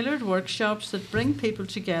provides tailored workshops that bring people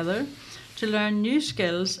together to learn new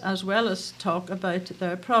skills as well as talk about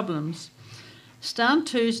their problems. Stand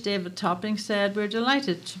 2's David Topping said, "We're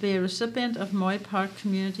delighted to be a recipient of Moy Park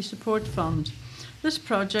Community Support Fund. This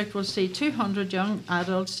project will see 200 young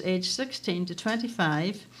adults aged 16 to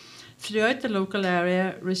 25 throughout the local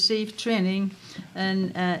area receive training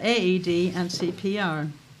in AED and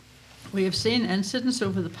CPR. We have seen incidents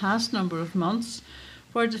over the past number of months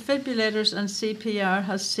where defibrillators and CPR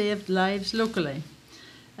has saved lives locally.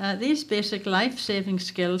 These basic life-saving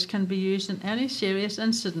skills can be used in any serious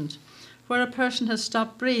incident where a person has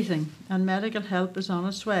stopped breathing and medical help is on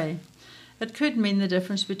its way. It could mean the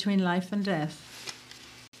difference between life and death.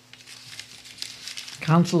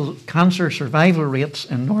 Cancer survival rates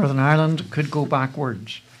in Northern Ireland could go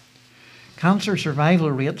backwards. Cancer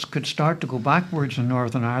survival rates could start to go backwards in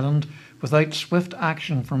Northern Ireland without swift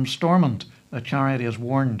action from Stormont, a charity has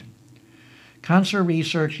warned. Cancer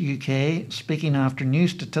Research UK, speaking after new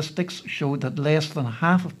statistics, showed that less than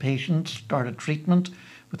half of patients started treatment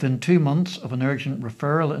within 2 months of an urgent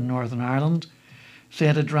referral in Northern Ireland,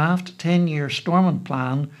 said a draft 10-year Stormont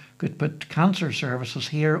plan could put cancer services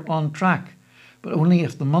here on track, but only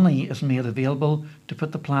if the money is made available to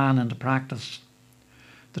put the plan into practice.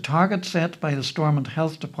 The target set by the Stormont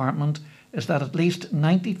Health Department is that at least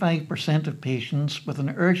 95% of patients with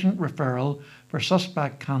an urgent referral for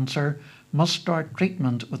suspect cancer must start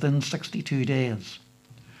treatment within 62 days.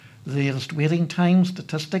 The latest waiting time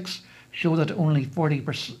statistics show that only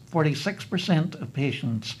 46% of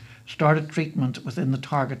patients started treatment within the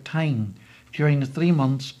target time during the 3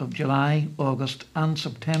 months of July, August and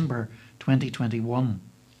September 2021.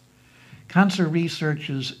 Cancer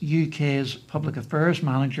Research's UK's Public Affairs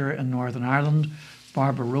Manager in Northern Ireland,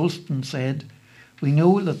 Barbara Rolston, said, "We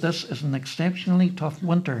know that this is an exceptionally tough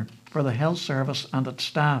winter for the health service and its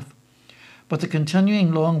staff, but the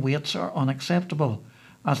continuing long waits are unacceptable,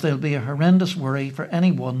 as they'll be a horrendous worry for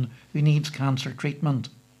anyone who needs cancer treatment."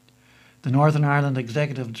 The Northern Ireland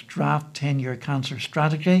Executive's draft 10-year cancer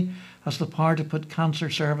strategy has the power to put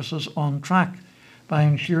cancer services on track by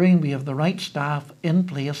ensuring we have the right staff in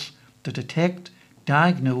place to detect,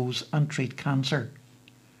 diagnose and treat cancer.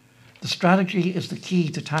 The strategy is the key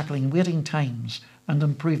to tackling waiting times and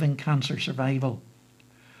improving cancer survival.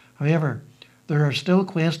 However, there are still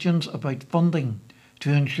questions about funding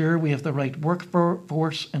to ensure we have the right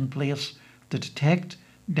workforce in place to detect,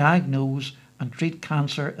 diagnose and treat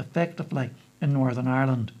cancer effectively in Northern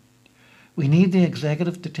Ireland. We need the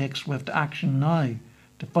Executive to take swift action now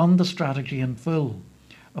to fund the strategy in full,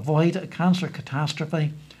 avoid a cancer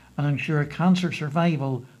catastrophe and ensure cancer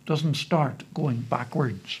survival doesn't start going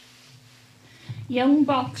backwards. Young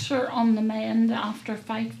boxer on the mend after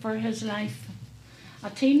fight for his life.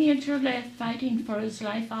 A teenager left fighting for his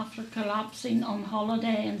life after collapsing on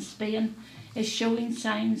holiday in Spain is showing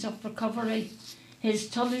signs of recovery, his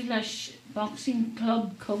Tullylish Boxing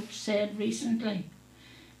Club coach said recently.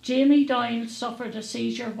 Jamie Doyle suffered a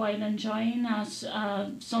seizure while enjoying a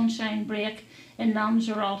sunshine break in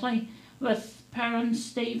Lanzarote with parents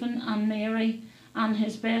Stephen and Mary and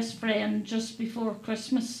his best friend just before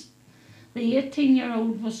Christmas. The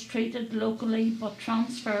 18-year-old was treated locally but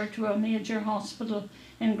transferred to a major hospital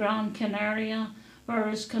in Gran Canaria where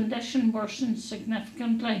his condition worsened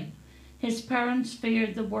significantly. His parents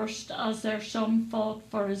feared the worst as their son fought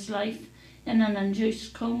for his life in an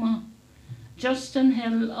induced coma. Justin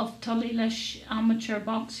Hill of Tullylish Amateur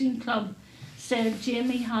Boxing Club said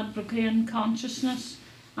Jamie had regained consciousness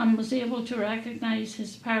and was able to recognise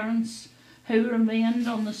his parents, who remained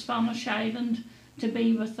on the Spanish island to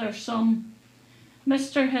be with their son.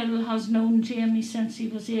 Mr. Hill has known Jamie since he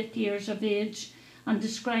was 8 years of age and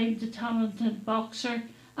described the talented boxer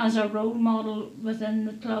as a role model within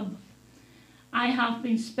the club. "I have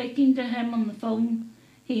been speaking to him on the phone.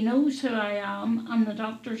 He knows who I am and the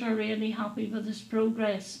doctors are really happy with his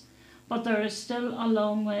progress, but there is still a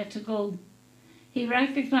long way to go. He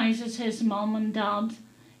recognises his mum and dad.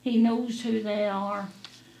 He knows who they are.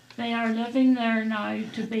 They are living there now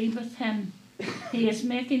to be with him. He is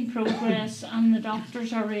making progress and the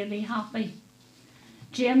doctors are really happy."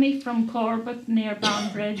 Jamie from Corbett near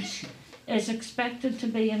Banbridge is expected to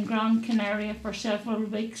be in Gran Canaria for several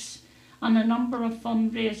weeks, and a number of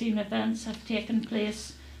fundraising events have taken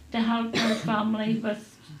place to help their family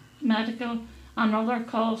with medical and other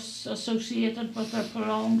costs associated with their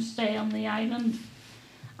prolonged stay on the island.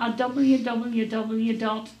 A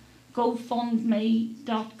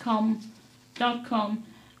www.gofundme.com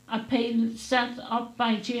appeal set up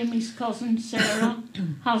by Jamie's cousin Sarah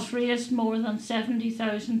has raised more than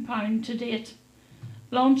 £70,000 to date.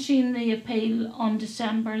 Launching the appeal on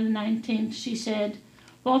December the 19th, she said,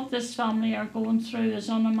 "What this family are going through is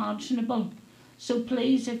unimaginable. So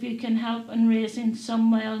please, if you can help in raising some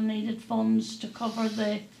well-needed funds to cover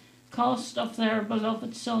the cost of their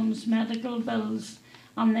beloved son's medical bills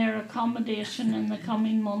and their accommodation in the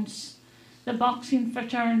coming months. The boxing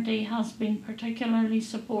fraternity has been particularly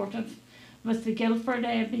supportive, with the Guildford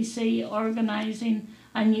ABC organising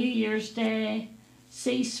a New Year's Day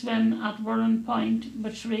sea swim at Whirling Point,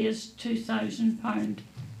 which raised £2,000.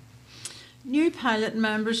 New pilot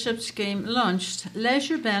membership scheme launched.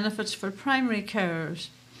 Leisure benefits for primary carers.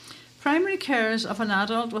 Primary carers of an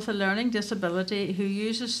adult with a learning disability who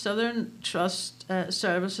uses Southern Trust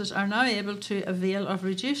services are now able to avail of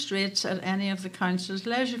reduced rates at any of the Council's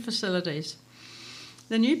leisure facilities.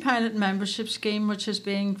 The new pilot membership scheme, which is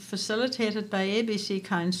being facilitated by ABC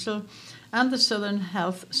Council and the Southern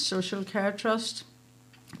Health Social Care Trust,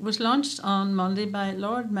 was launched on Monday by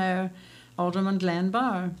Lord Mayor Alderman Glenn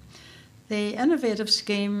Barr. The innovative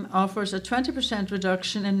scheme offers a 20%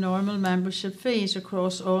 reduction in normal membership fees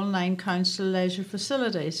across all 9 council leisure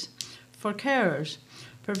facilities for carers,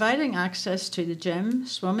 providing access to the gym,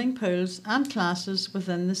 swimming pools and classes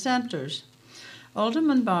within the centres.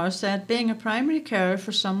 Alderman Barr said being a primary carer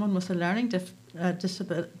for someone with a learning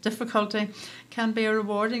difficulty can be a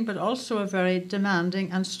rewarding but also a very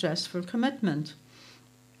demanding and stressful commitment.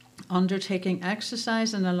 Undertaking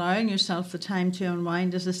exercise and allowing yourself the time to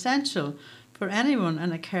unwind is essential for anyone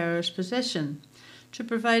in a carer's position, to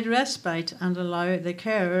provide respite and allow the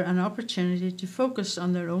carer an opportunity to focus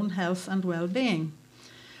on their own health and well-being.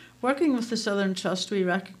 Working with the Southern Trust, we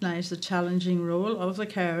recognise the challenging role of the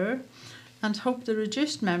carer and hope the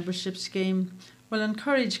reduced membership scheme will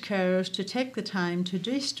encourage carers to take the time to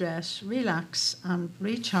de-stress, relax and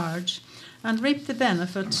recharge and reap the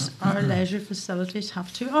benefits our leisure facilities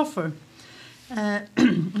have to offer.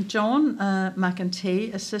 John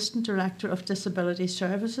McEntee, Assistant Director of Disability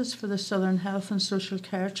Services for the Southern Health and Social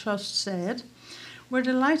Care Trust, said, "We're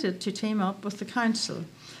delighted to team up with the Council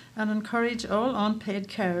and encourage all unpaid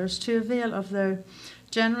carers to avail of their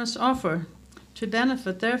generous offer to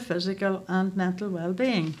benefit their physical and mental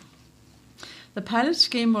well-being." The pilot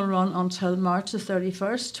scheme will run until March the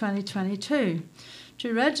 31st, 2022.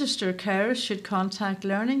 To register, carers should contact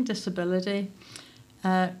Learning Disability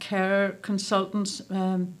Care Consultants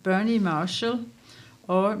Bernie Marshall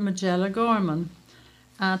or Magella Gorman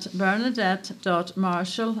at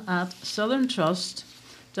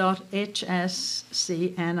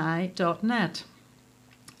bernadette.marshall@southerntrust.hscni.net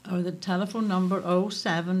or the telephone number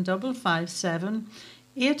 07557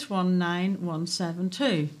 819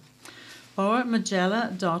 172. Or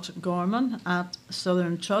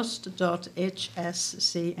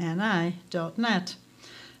magella.gorman@southerntrust.hscni.net.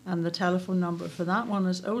 And the telephone number for that one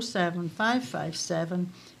is 07557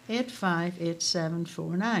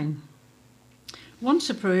 858749. Once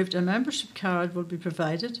approved, a membership card will be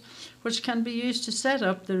provided, which can be used to set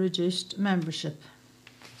up the reduced membership.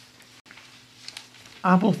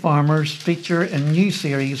 Apple farmers feature in new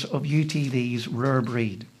series of UTV's Rare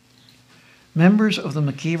Breed. Members of the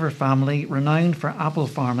McKeever family, renowned for apple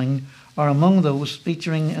farming, are among those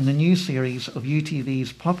featuring in the new series of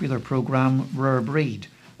UTV's popular programme Rare Breed,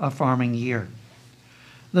 A Farming Year.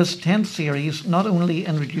 This 10th series not only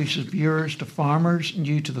introduces viewers to farmers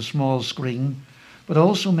new to the small screen, but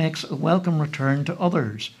also makes a welcome return to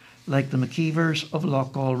others, like the McKeevers of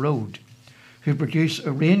Loughgall Road, who produce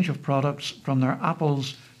a range of products from their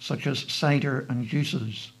apples such as cider and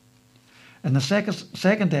juices. In the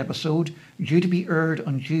second episode, due to be aired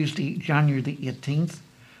on Tuesday, January the 18th,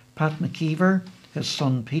 Pat McKeever, his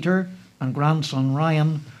son Peter and grandson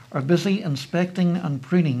Ryan are busy inspecting and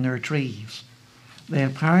pruning their trees. They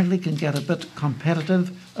apparently can get a bit competitive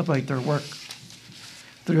about their work.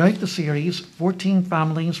 Throughout the series, 14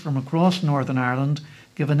 families from across Northern Ireland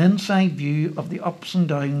give an inside view of the ups and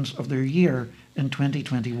downs of their year in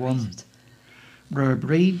 2021. Rare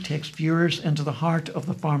Breed takes viewers into the heart of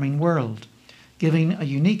the farming world, giving a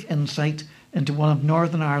unique insight into one of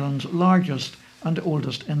Northern Ireland's largest and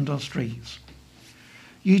oldest industries.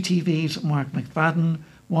 UTV's Mark McFadden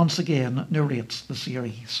once again narrates the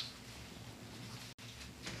series.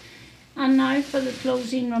 And now for the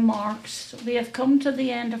closing remarks. We have come to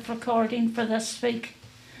the end of recording for this week.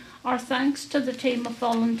 Our thanks to the team of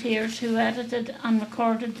volunteers who edited and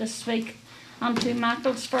recorded this week, and to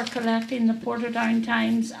Mackles for collecting the Portadown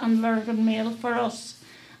Times and Lurgan Mail for us,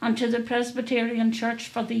 and to the Presbyterian Church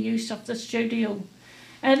for the use of the studio.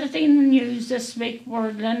 Editing the news this week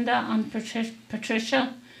were Linda and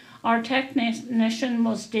Patricia. Our technician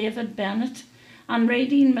was David Bennett, and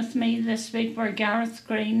reading with me this week were Gareth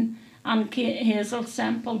Green and Hazel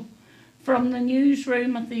Semple. From the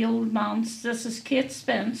newsroom at the Old Manse, this is Kate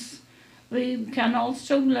Spence. We can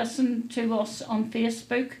also listen to us on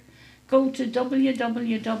Facebook. Go to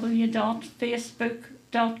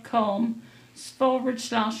www.facebook.com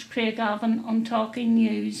 /Craigavon on Talking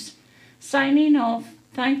News. Signing off,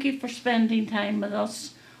 thank you for spending time with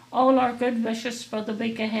us. All our good wishes for the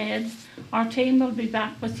week ahead. Our team will be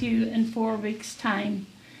back with you in 4 weeks' time.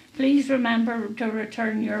 Please remember to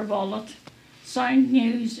return your wallet. Sound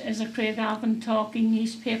News is a Craigavon Talking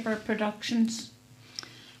newspaper productions.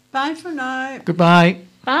 Bye for now. Goodbye.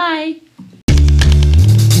 Bye.